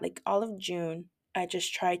after that, like all of June, I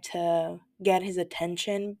just tried to get his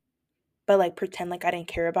attention, but like pretend like I didn't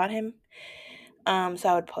care about him. So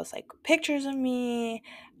I would post like pictures of me.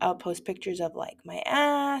 I would post pictures of like my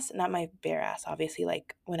ass, not my bare ass, obviously,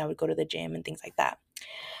 like when I would go to the gym and things like that.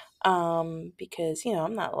 Because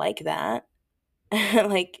I'm not like that.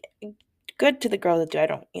 Like good to the girls that do. I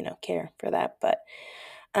don't, care for that, but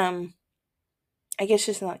um I guess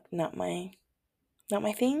just not my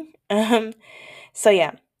thing. So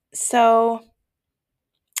yeah. So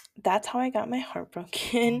that's how I got my heart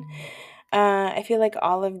broken. I feel like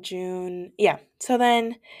all of June. Yeah. So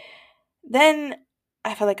then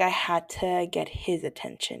I felt like I had to get his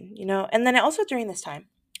attention, And then also during this time,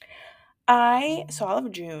 so all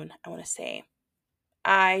of June, I want to say,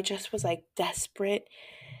 I just was like desperate,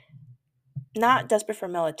 not desperate for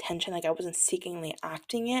male attention, like I wasn't seekingly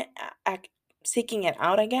seeking it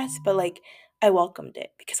out, I guess, but like I welcomed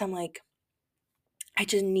it because I'm like, I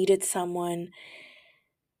just needed someone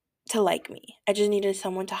to like me. I just needed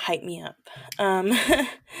someone to hype me up. Um,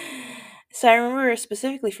 so I remember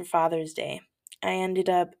specifically for Father's Day, I ended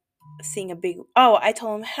up seeing I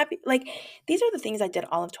told him happy, like, these are the things I did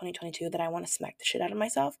all of 2022 that I want to smack the shit out of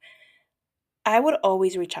myself. I would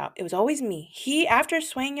always reach out. It was always me. After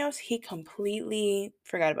Sueños, he completely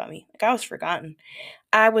forgot about me. Like, I was forgotten.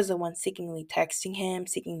 I was the one secretly texting him,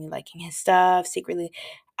 secretly liking his stuff, secretly.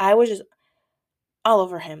 I was just all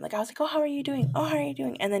over him. Like I was like, "Oh, how are you doing? Oh, how are you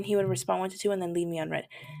doing?" And then he would respond one to two, and then leave me on red.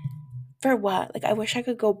 For what? Like I wish I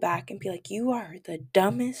could go back and be like, "You are the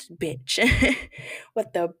dumbest bitch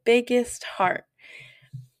with the biggest heart."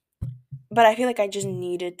 But I feel like I just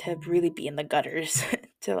needed to really be in the gutters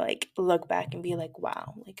to like look back and be like,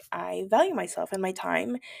 "Wow, like I value myself and my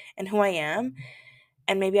time and who I am."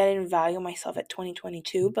 And maybe I didn't value myself at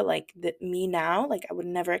 2022, but like me now, like I would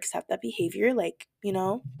never accept that behavior, like,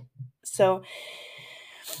 So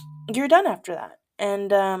you're done after that.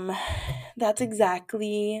 And that's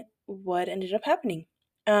exactly what ended up happening.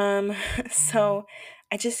 Um, so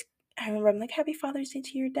I remember I'm like, Happy Father's Day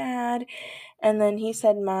to your dad. And then he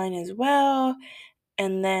said mine as well.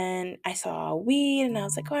 And then I saw weed and I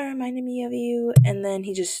was like, oh, it reminded me of you. And then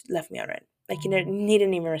he just left me on red. Like, he didn't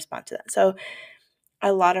even respond to that. So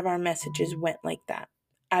a lot of our messages went like that.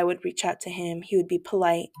 I would reach out to him. He would be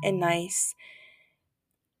polite and nice,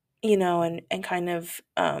 and kind of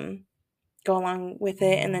go along with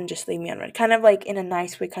it and then just leave me on red. Kind of like in a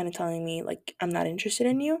nice way, kind of telling me, like, I'm not interested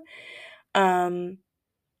in you. Um,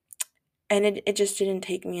 and it just didn't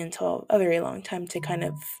take me until a very long time to kind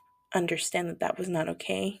of understand that that was not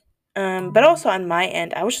okay. But also on my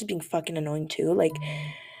end, I was just being fucking annoying too. Like,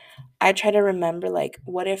 I try to remember, like,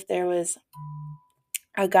 what if there was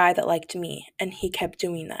a guy that liked me and he kept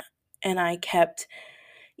doing that? And I kept,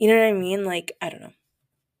 you know what I mean? Like, I don't know.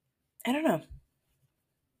 I don't know.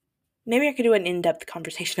 Maybe I could do an in-depth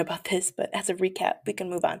conversation about this, but as a recap, we can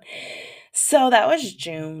move on. So that was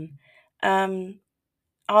June. Um,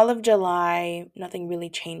 all of July, nothing really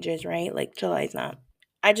changes, right? Like, July's not.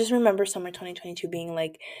 I just remember summer 2022 being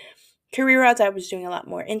like career routes. I was doing a lot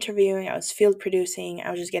more interviewing. I was field producing.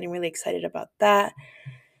 I was just getting really excited about that.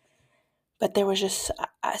 But there was just,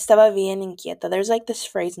 estaba bien inquieta. There's like this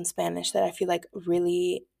phrase in Spanish that I feel like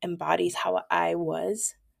really embodies how I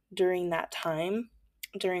was during that time,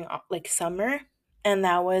 during like summer. And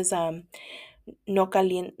that was no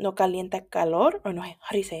calienta calor, or no,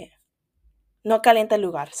 how do you say it? No calienta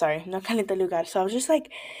lugar, sorry, no calienta lugar. So I was just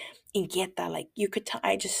like inquieta, like you could tell,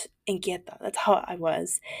 I just inquieta. That's how I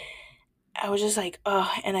was. I was just like,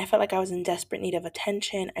 oh, and I felt like I was in desperate need of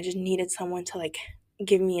attention. I just needed someone to like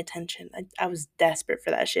give me attention. I was desperate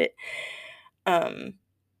for that shit. Um,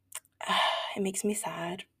 it makes me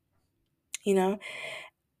sad, you know?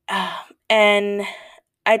 And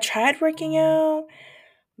I tried working out,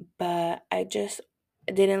 but I just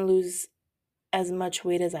didn't lose as much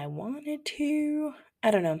weight as I wanted to. I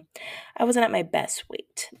don't know. I wasn't at my best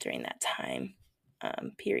weight during that time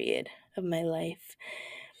period of my life.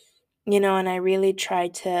 And I really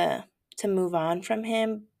tried to move on from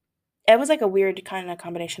him. It was like a weird kind of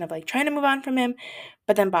combination of like trying to move on from him,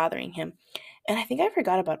 but then bothering him. And I think I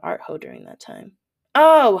forgot about Art Ho during that time.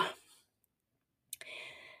 Oh,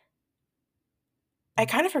 I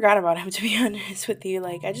kind of forgot about him, to be honest with you.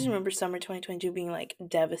 Like, I just remember summer 2022 being like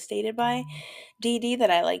devastated by DD, that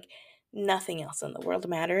I like nothing else in the world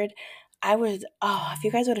mattered. If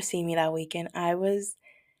you guys would have seen me that weekend, I was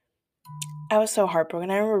so heartbroken.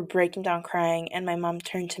 I remember breaking down crying, and my mom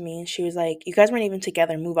turned to me and she was like, "You guys weren't even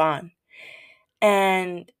together, move on."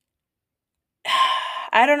 And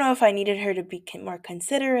I don't know if I needed her to be more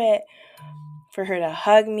considerate, for her to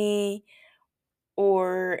hug me,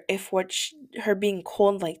 or if her being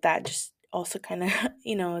cold like that just also kind of,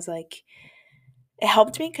 was like, it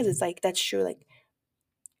helped me, because it's like, that's true. Like,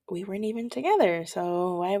 we weren't even together.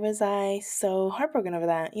 So why was I so heartbroken over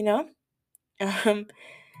that, Um,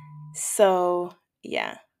 so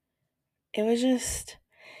yeah, it was just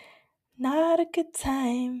not a good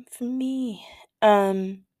time for me.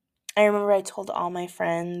 I remember I told all my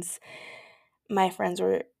friends. My friends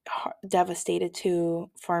were devastated too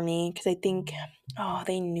for me, because I think,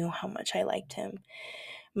 they knew how much I liked him.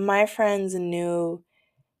 My friends knew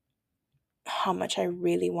how much I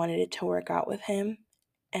really wanted it to work out with him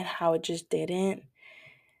and how it just didn't.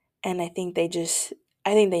 And I think they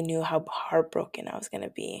knew how heartbroken I was going to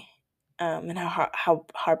be, and how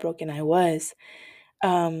heartbroken I was.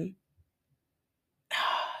 Because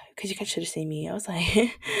you guys should have seen me. I was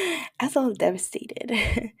like, I was a little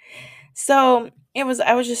devastated. So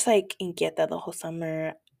I was just like inquieta the whole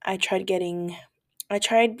summer. I tried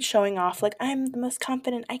showing off, like, I'm the most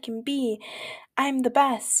confident I can be. I'm the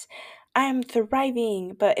best. I'm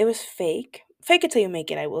thriving. But it was fake. Fake it till you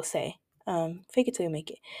make it, I will say. Fake it till you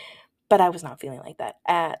make it. But I was not feeling like that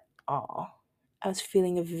at all. I was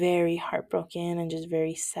feeling very heartbroken and just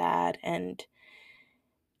very sad. And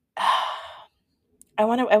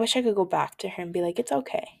I wish I could go back to her and be like, it's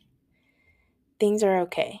okay. Things are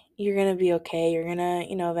okay. You're going to be okay. You're going to,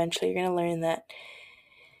 eventually you're going to learn that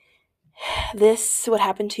this would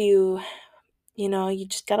happen to you. You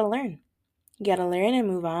just got to learn. You got to learn and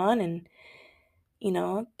move on, and,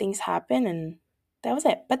 things happen, and that was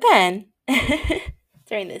it. But then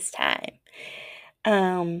during this time,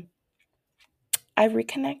 I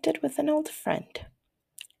reconnected with an old friend,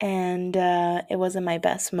 and it wasn't my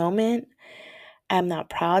best moment. I'm not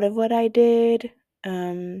proud of what I did.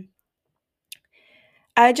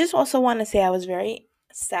 I just also want to say I was very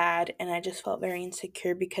sad, and I just felt very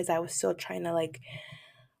insecure because I was still trying to like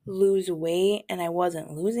lose weight, and I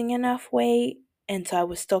wasn't losing enough weight, and so I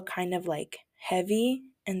was still kind of like heavy,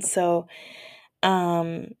 And so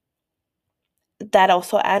um that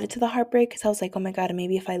also added to the heartbreak because I was like, oh my God,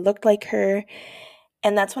 maybe if I looked like her.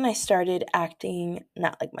 And that's when I started acting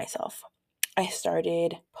not like myself. I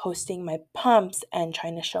started posting my pumps and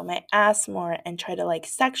trying to show my ass more and try to like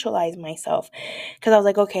sexualize myself. Because I was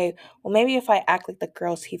like, okay, well, maybe if I act like the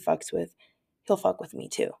girls he fucks with, he'll fuck with me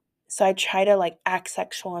too. So I try to like act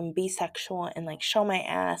sexual and be sexual and like show my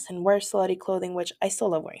ass and wear slutty clothing, which I still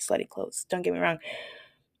love wearing slutty clothes, don't get me wrong.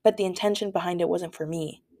 But the intention behind it wasn't for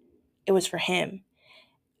me, it was for him.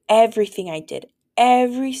 Everything I did,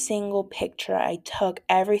 every single picture I took,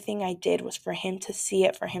 everything I did was for him to see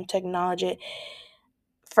it, for him to acknowledge it,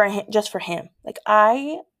 for him, just for him. Like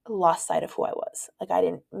I lost sight of who I was. Like I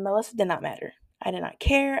didn't, Melissa did not matter. I did not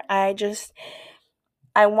care. I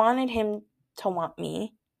wanted him to want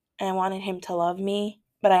me and I wanted him to love me,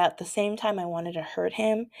 but at the same time I wanted to hurt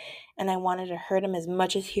him and I wanted to hurt him as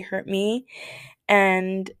much as he hurt me.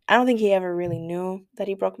 And I don't think he ever really knew that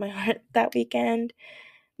he broke my heart that weekend.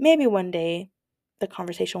 Maybe one day the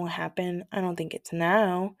conversation will happen. I don't think it's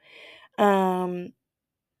now. Um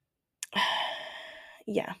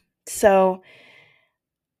yeah. So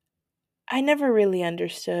I never really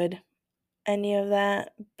understood any of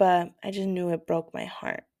that, but I just knew it broke my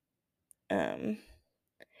heart. Um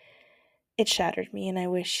it shattered me and I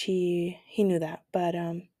wish he knew that, but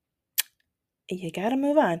you got to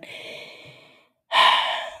move on.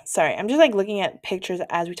 Sorry, I'm just like looking at pictures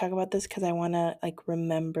as we talk about this cuz I want to like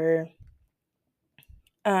remember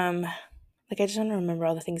um like I just want to remember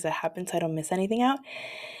all the things that happened so I don't miss anything out.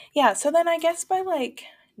 Yeah, so then I guess by like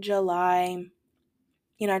July,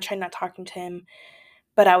 I tried not talking to him,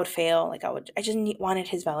 but I would fail. Like I just wanted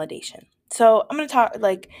his validation. So I'm gonna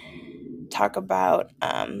talk about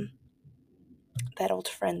that old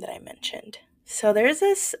friend that I mentioned. So there's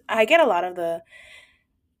this. I get a lot of the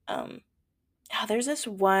um. Oh, there's this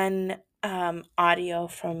one audio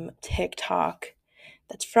from TikTok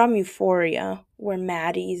that's from Euphoria where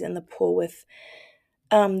Maddie's in the pool with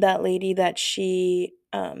that lady that she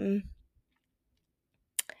the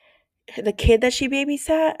kid that she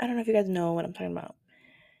babysat. I don't know if you guys know what I'm talking about.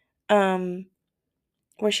 Um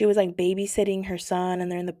where she was like babysitting her son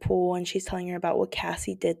and they're in the pool and she's telling her about what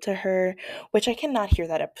Cassie did to her, which I cannot hear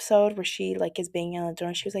that episode where she like is banging on the door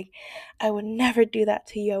and she was like, I would never do that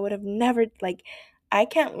to you. I would have never like I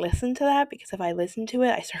can't listen to that because if I listen to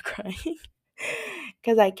it, I start crying.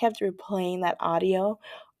 Because I kept replaying that audio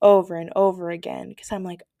over and over again because I'm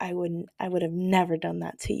like, I would have never done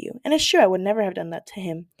that to you. And it's true, I would never have done that to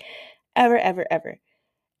him. Ever, ever, ever,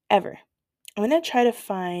 ever. I'm gonna try to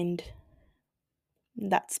find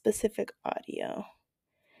that specific audio.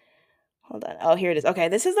 Hold on. Oh, here it is. Okay,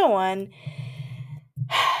 this is the one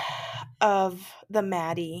of the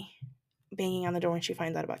Maddie banging on the door when she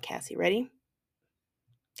finds out about Cassie. Ready?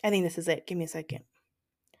 I think this is it. Give me a second.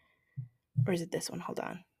 Or is it this one? Hold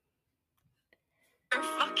on. You're a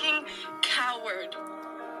fucking coward.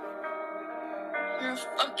 You're a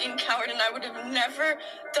fucking coward, and I would have never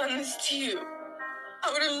done this to you.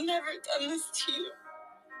 I would have never done this to you.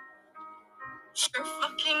 You're a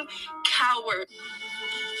fucking coward.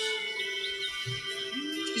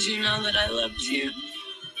 Did you know that I loved you?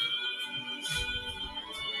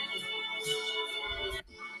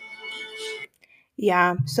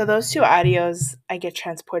 Yeah, so those two audios, I get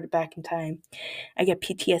transported back in time. I get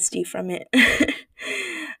PTSD from it.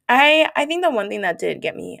 I think the one thing that did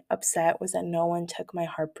get me upset was that no one took my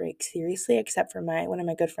heartbreak seriously except for my one of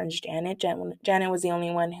my good friends, Janet. Janet was the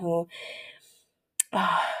only one who,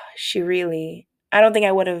 oh, she really. I don't think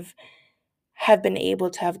I would have been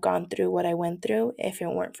able to have gone through what I went through if it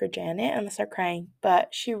weren't for Janet. I'm gonna start crying, but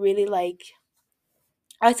she really like.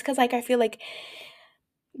 It's because like I feel like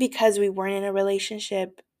because we weren't in a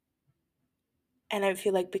relationship and I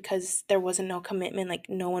feel like because there wasn't no commitment, like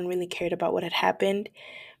no one really cared about what had happened.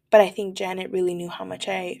 But I think Janet really knew how much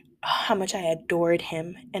I adored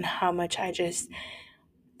him and how much I just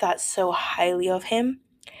thought so highly of him.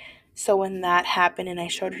 So when that happened and I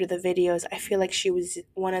showed her the videos, I feel like she was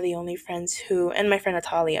one of the only friends who, and my friend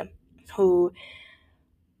Natalia, who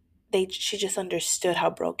she just understood how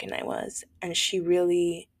broken I was, and she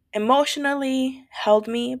really emotionally held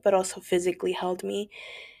me, but also physically held me.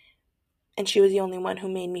 And she was the only one who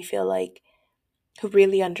made me feel like who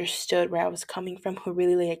really understood where I was coming from, who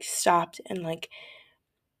really like stopped and like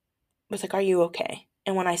was like, "Are you okay?"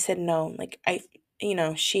 And when I said no, like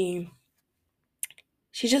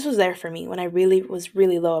she just was there for me when I really was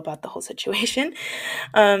really low about the whole situation.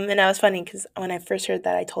 And that was funny because when I first heard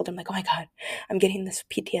that, I told him like, "Oh my God, I'm getting this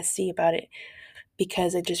PTSD about it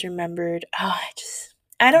because I just remembered. Oh,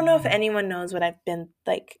 I don't know if anyone knows what I've been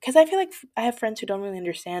like, because I feel like I have friends who don't really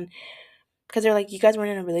understand, because they're like, you guys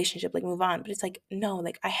weren't in a relationship, like move on. But it's like, no,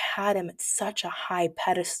 like I had him at such a high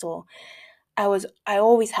pedestal. I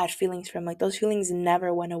always had feelings for him. Like those feelings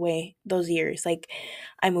never went away those years. Like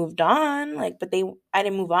I moved on, like, but I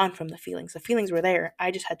didn't move on from the feelings. The feelings were there.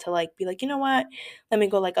 I just had to like be like, you know what? Let me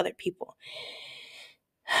go like other people.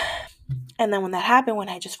 And then when that happened, when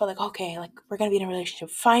I just felt like, okay, like we're gonna be in a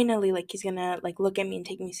relationship, finally, like he's gonna like look at me and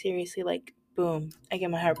take me seriously, like boom, I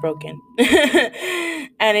get my heart broken.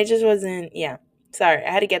 And it just wasn't, yeah. Sorry,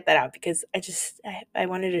 I had to get that out because I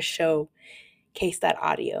wanted to showcase that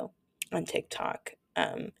audio on TikTok.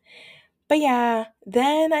 But yeah,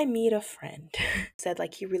 then I meet a friend. Said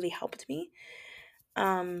like he really helped me.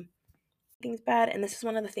 Things bad, and this is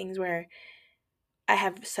one of the things where I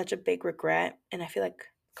have such a big regret, and I feel like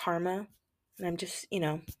karma, and I'm just,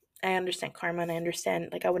 I understand karma, and I understand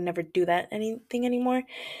like I would never do that anything anymore.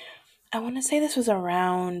 I want to say this was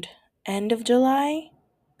around end of July.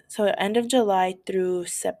 So end of July through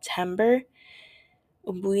September,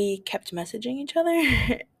 we kept messaging each other.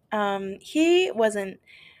 He wasn't.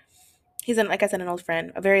 He's an, like I said, an old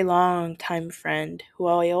friend, a very long time friend who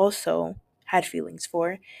I also had feelings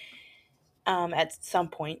for. At some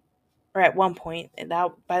point, or at one point, and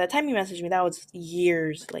that by the time he messaged me, that was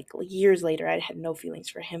years, like years later. I had no feelings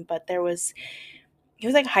for him, but he was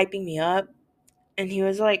like hyping me up, and he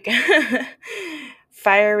was like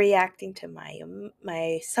fire reacting to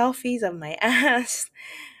my selfies of my ass,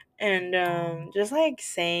 and just like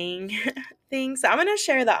saying things. So I'm gonna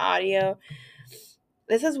share the audio.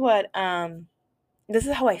 This is what this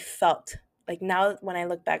is how I felt. Like now when I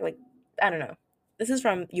look back, like I don't know. This is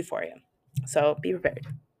from Euphoria. So be prepared.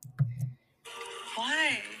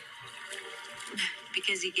 Why?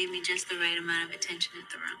 Because he gave me just the right amount of attention at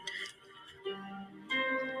the wrong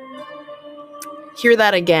time. Hear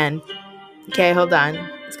that again. Okay, hold on.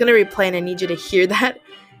 It's gonna replay and I need you to hear that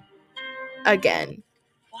again.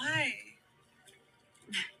 Why?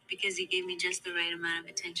 Because he gave me just the right amount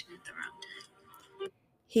of attention at the wrong time.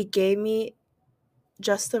 He gave me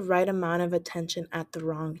just the right amount of attention at the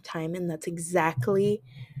wrong time, and that's exactly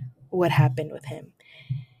what happened with him.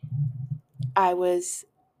 I was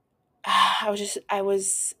I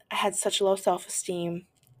had such low self-esteem.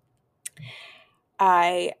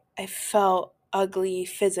 I felt ugly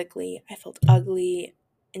physically. I felt ugly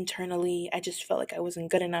internally. I just felt like I wasn't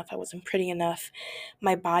good enough. I wasn't pretty enough.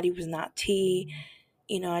 My body was not tea.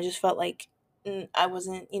 I just felt like I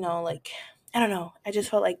wasn't, like I don't know. I just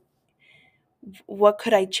felt like what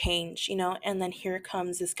could I change, And then here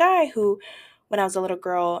comes this guy who when I was a little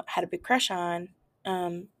girl had a big crush on,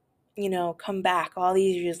 come back all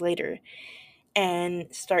these years later and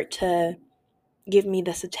start to give me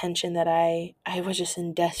this attention that I was just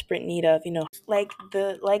in desperate need of, like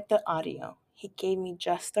the audio. He gave me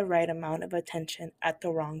just the right amount of attention at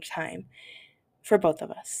the wrong time for both of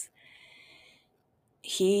us.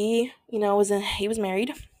 He, he was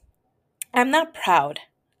married. I'm not proud.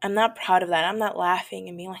 I'm not proud of that. I'm not laughing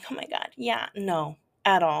and being like, "Oh my god." Yeah, no,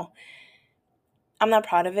 at all. I'm not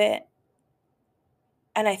proud of it.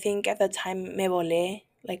 And I think at the time me volé,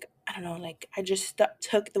 like I don't know, like I just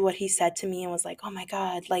took what he said to me and was like, "Oh my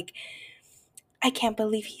god, like I can't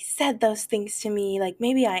believe he said those things to me. Like,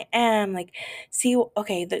 maybe I am. Like, see,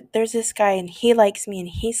 okay, there's this guy and he likes me and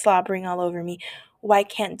he's slobbering all over me. Why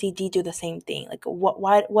can't DD do the same thing? Like,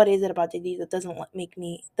 what is it about DD that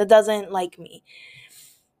doesn't like me?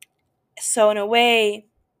 So, in a way,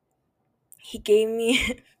 he gave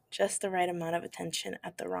me just the right amount of attention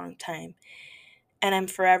at the wrong time. And I'm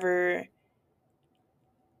forever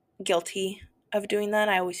guilty of doing that.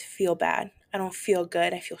 I always feel bad. I don't feel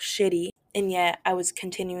good. I feel shitty. And yet, I was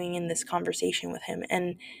continuing in this conversation with him.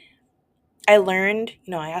 And I learned,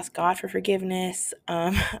 I asked God for forgiveness.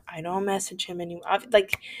 I don't message him anymore.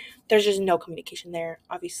 Like, there's just no communication there,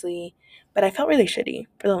 obviously. But I felt really shitty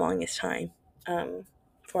for the longest time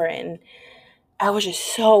for it. And I was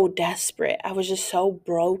just so desperate. I was just so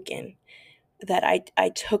broken that I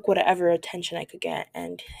took whatever attention I could get.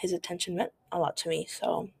 And his attention meant a lot to me.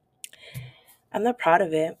 So I'm not proud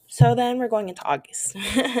of it. So then we're going into August.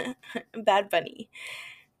 Bad Bunny.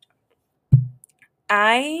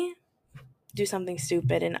 I do something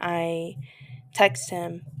stupid and I text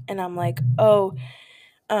him and I'm like, "Oh,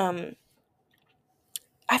 I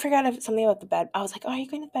forgot something about the Bad." I was like, "Oh, are you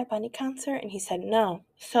going to the Bad Bunny concert?" And he said no.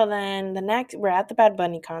 So then we're at the Bad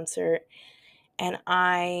Bunny concert and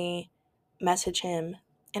I message him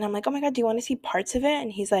and I'm like, "Oh my god, do you want to see parts of it?"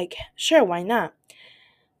 And he's like, "Sure, why not?"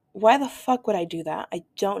 why the fuck would I do that? I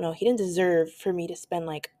don't know. He didn't deserve for me to spend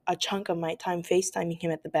like a chunk of my time FaceTiming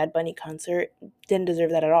him at the Bad Bunny concert. Didn't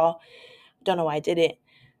deserve that at all. Don't know why I did it.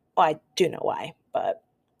 Well, I do know why, but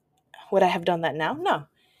would I have done that now? No.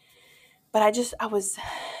 But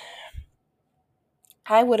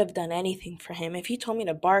I would have done anything for him. If he told me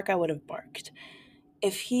to bark, I would have barked.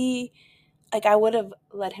 If he, like, I would have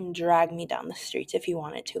let him drag me down the streets if he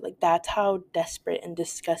wanted to. Like, that's how desperate and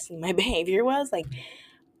disgusting my behavior was. Like,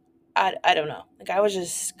 I don't know. Like, I was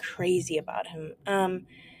just crazy about him.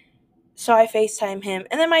 So I FaceTime him,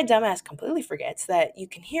 and then my dumbass completely forgets that you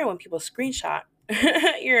can hear when people screenshot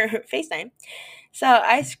your FaceTime. So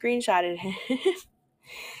I screenshotted him,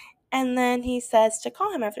 and then he says to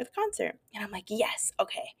call him after the concert. And I'm like, yes,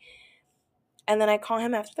 okay. And then I call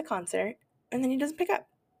him after the concert, and then he doesn't pick up.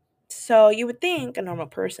 So you would think a normal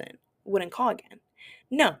person wouldn't call again.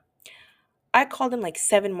 No, I called him like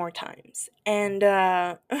 7 more times. And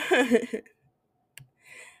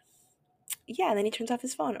yeah, then he turns off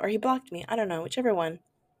his phone or he blocked me. I don't know, whichever one.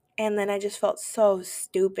 And then I just felt so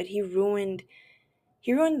stupid. He ruined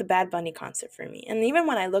the Bad Bunny concert for me. And even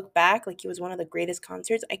when I look back, like it was one of the greatest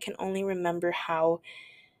concerts, I can only remember how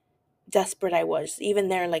desperate I was. Even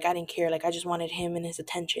there, like I didn't care. Like I just wanted him and his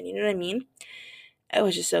attention. You know what I mean? It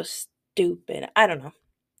was just so stupid. I don't know.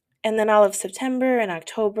 And then all of September and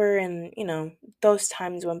October and, those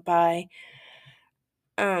times went by.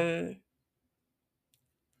 Um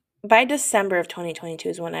by December of 2022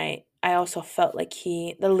 is when I also felt like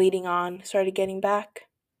the leading on started getting back.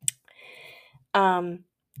 Um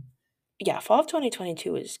yeah, fall of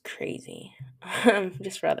 2022 is crazy.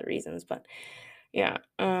 Just for other reasons, but yeah.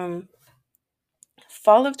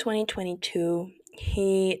 Fall of 2022,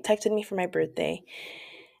 he texted me for my birthday,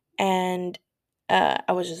 and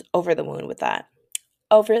I was just over the moon with that.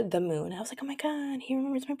 Over the moon. I was like, oh my god, he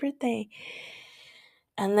remembers my birthday.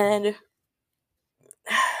 And then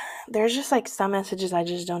there's just like some messages I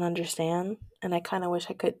just don't understand, and I kind of wish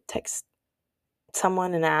I could text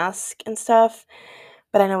someone and ask and stuff,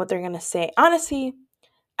 but I know what they're gonna say. Honestly,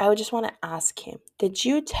 I would just want to ask him, did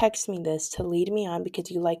you text me this to lead me on because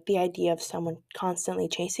you like the idea of someone constantly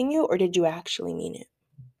chasing you, or did you actually mean it?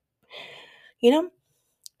 You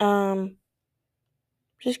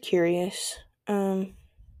just curious.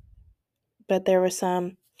 But there was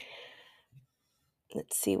some,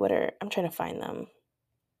 let's see, I'm trying to find them.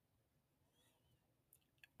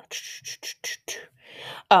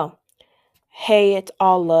 Oh, hey, it's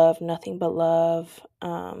all love, nothing but love.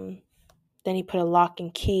 Then he put a lock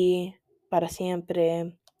and key, para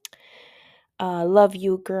siempre. Love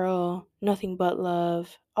you, girl, nothing but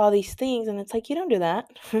love. All these things, and it's like you don't do that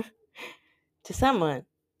to someone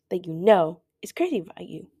that you know is crazy about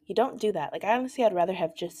you. You don't do that. Like honestly, I'd rather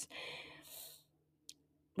have just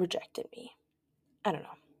rejected me. I don't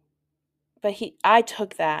know. But I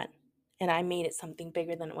took that and I made it something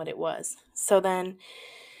bigger than what it was. So then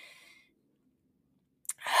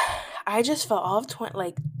I just felt all of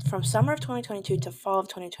from summer of 2022 to fall of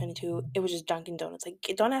 2022, it was just Dunkin' Donuts.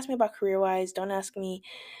 Like, don't ask me about career wise. Don't ask me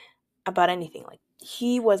about anything. Like,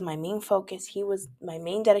 he was my main focus. He was my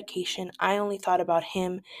main dedication. I only thought about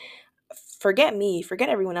him. Forget me. Forget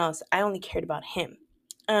everyone else. I only cared about him.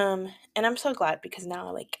 And I'm so glad because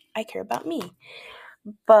now, like, I care about me.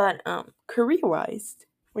 But career wise,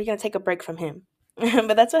 we're gonna take a break from him.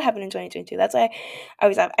 But that's what happened in 2022. That's why I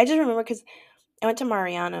just remember because I went to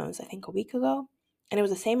Mariano's, I think a week ago, and it was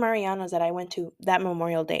the same Mariano's that I went to that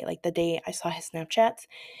Memorial Day, like the day I saw his Snapchats.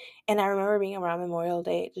 And I remember being around Memorial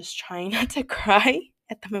Day, just trying not to cry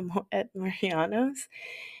at Mariano's.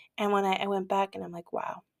 And when I went back, and I'm like,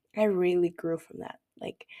 wow, I really grew from that.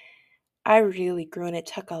 Like, I really grew, and it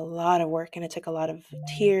took a lot of work, and it took a lot of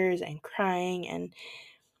tears and crying and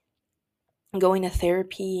going to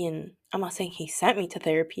therapy. And I'm not saying he sent me to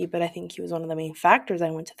therapy, but I think he was one of the main factors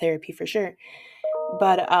I went to therapy for sure.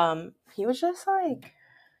 But he was just like,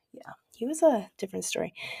 yeah, he was a different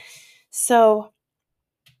story. So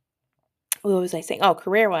what was I saying? Oh,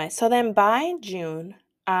 career wise. So then by June,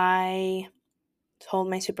 I told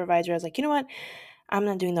my supervisor, I was like, you know what? I'm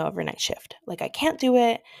not doing the overnight shift. Like, I can't do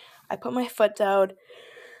it. I put my foot down.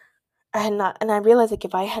 And I realized, like,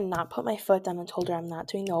 if I had not put my foot down and told her I'm not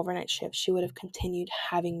doing the overnight shift, she would have continued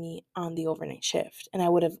having me on the overnight shift. And I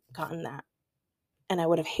would have gotten that. And I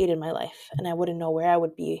would have hated my life. And I wouldn't know where I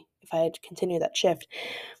would be if I had continued that shift.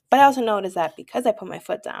 But I also noticed that because I put my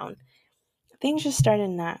foot down, things just started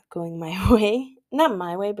not going my way. Not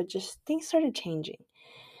my way, but just things started changing.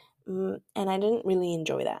 And I didn't really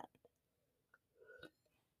enjoy that.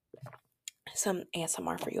 Some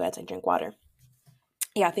ASMR for you as I drink water.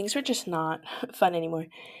 Yeah, things were just not fun anymore.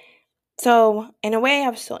 So in a way, I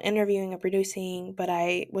was still interviewing and producing, but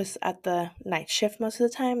I was at the night shift most of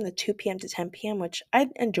the time, the 2 p.m. to 10 p.m., which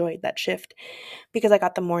I enjoyed that shift because I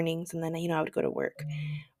got the mornings and then, I would go to work.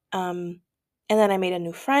 Um, and then I made a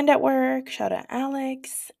new friend at work. Shout out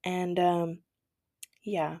Alex. And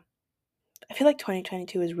yeah, I feel like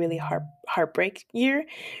 2022 is really heartbreak year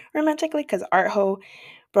romantically because Artho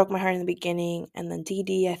broke my heart in the beginning, and then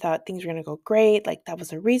DD, I thought things were gonna go great. Like that was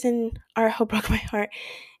the reason Artho broke my heart,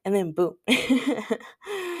 and then boom,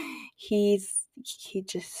 he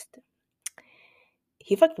just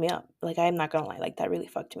he fucked me up. Like I'm not gonna lie, like that really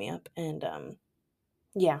fucked me up, and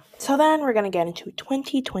yeah. So then we're gonna get into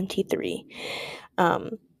 2023.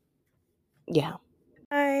 Um, yeah.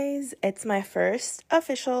 Guys, it's my first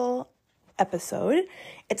official episode.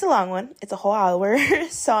 It's a long one. It's a whole hour.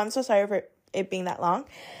 So I'm so sorry for it being that long.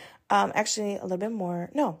 Actually a little bit more.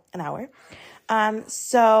 No, an hour.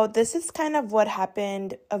 So this is kind of what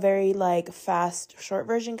happened, a very like fast short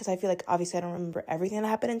version because I feel like obviously I don't remember everything that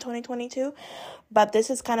happened in 2022, but this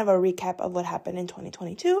is kind of a recap of what happened in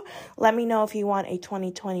 2022. Let me know if you want a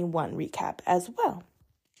 2021 recap as well.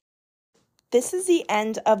 This is the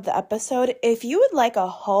end of the episode. If you would like a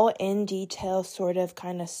whole in detail sort of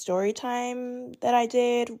kind of story time that I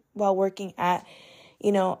did while working at,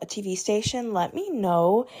 a TV station, let me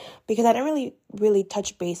know because I didn't really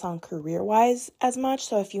touch base on career-wise as much.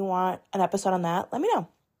 So if you want an episode on that, let me know.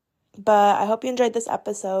 But I hope you enjoyed this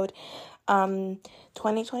episode.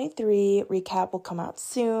 2023 recap will come out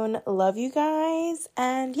soon. Love you guys.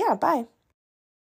 And yeah, bye.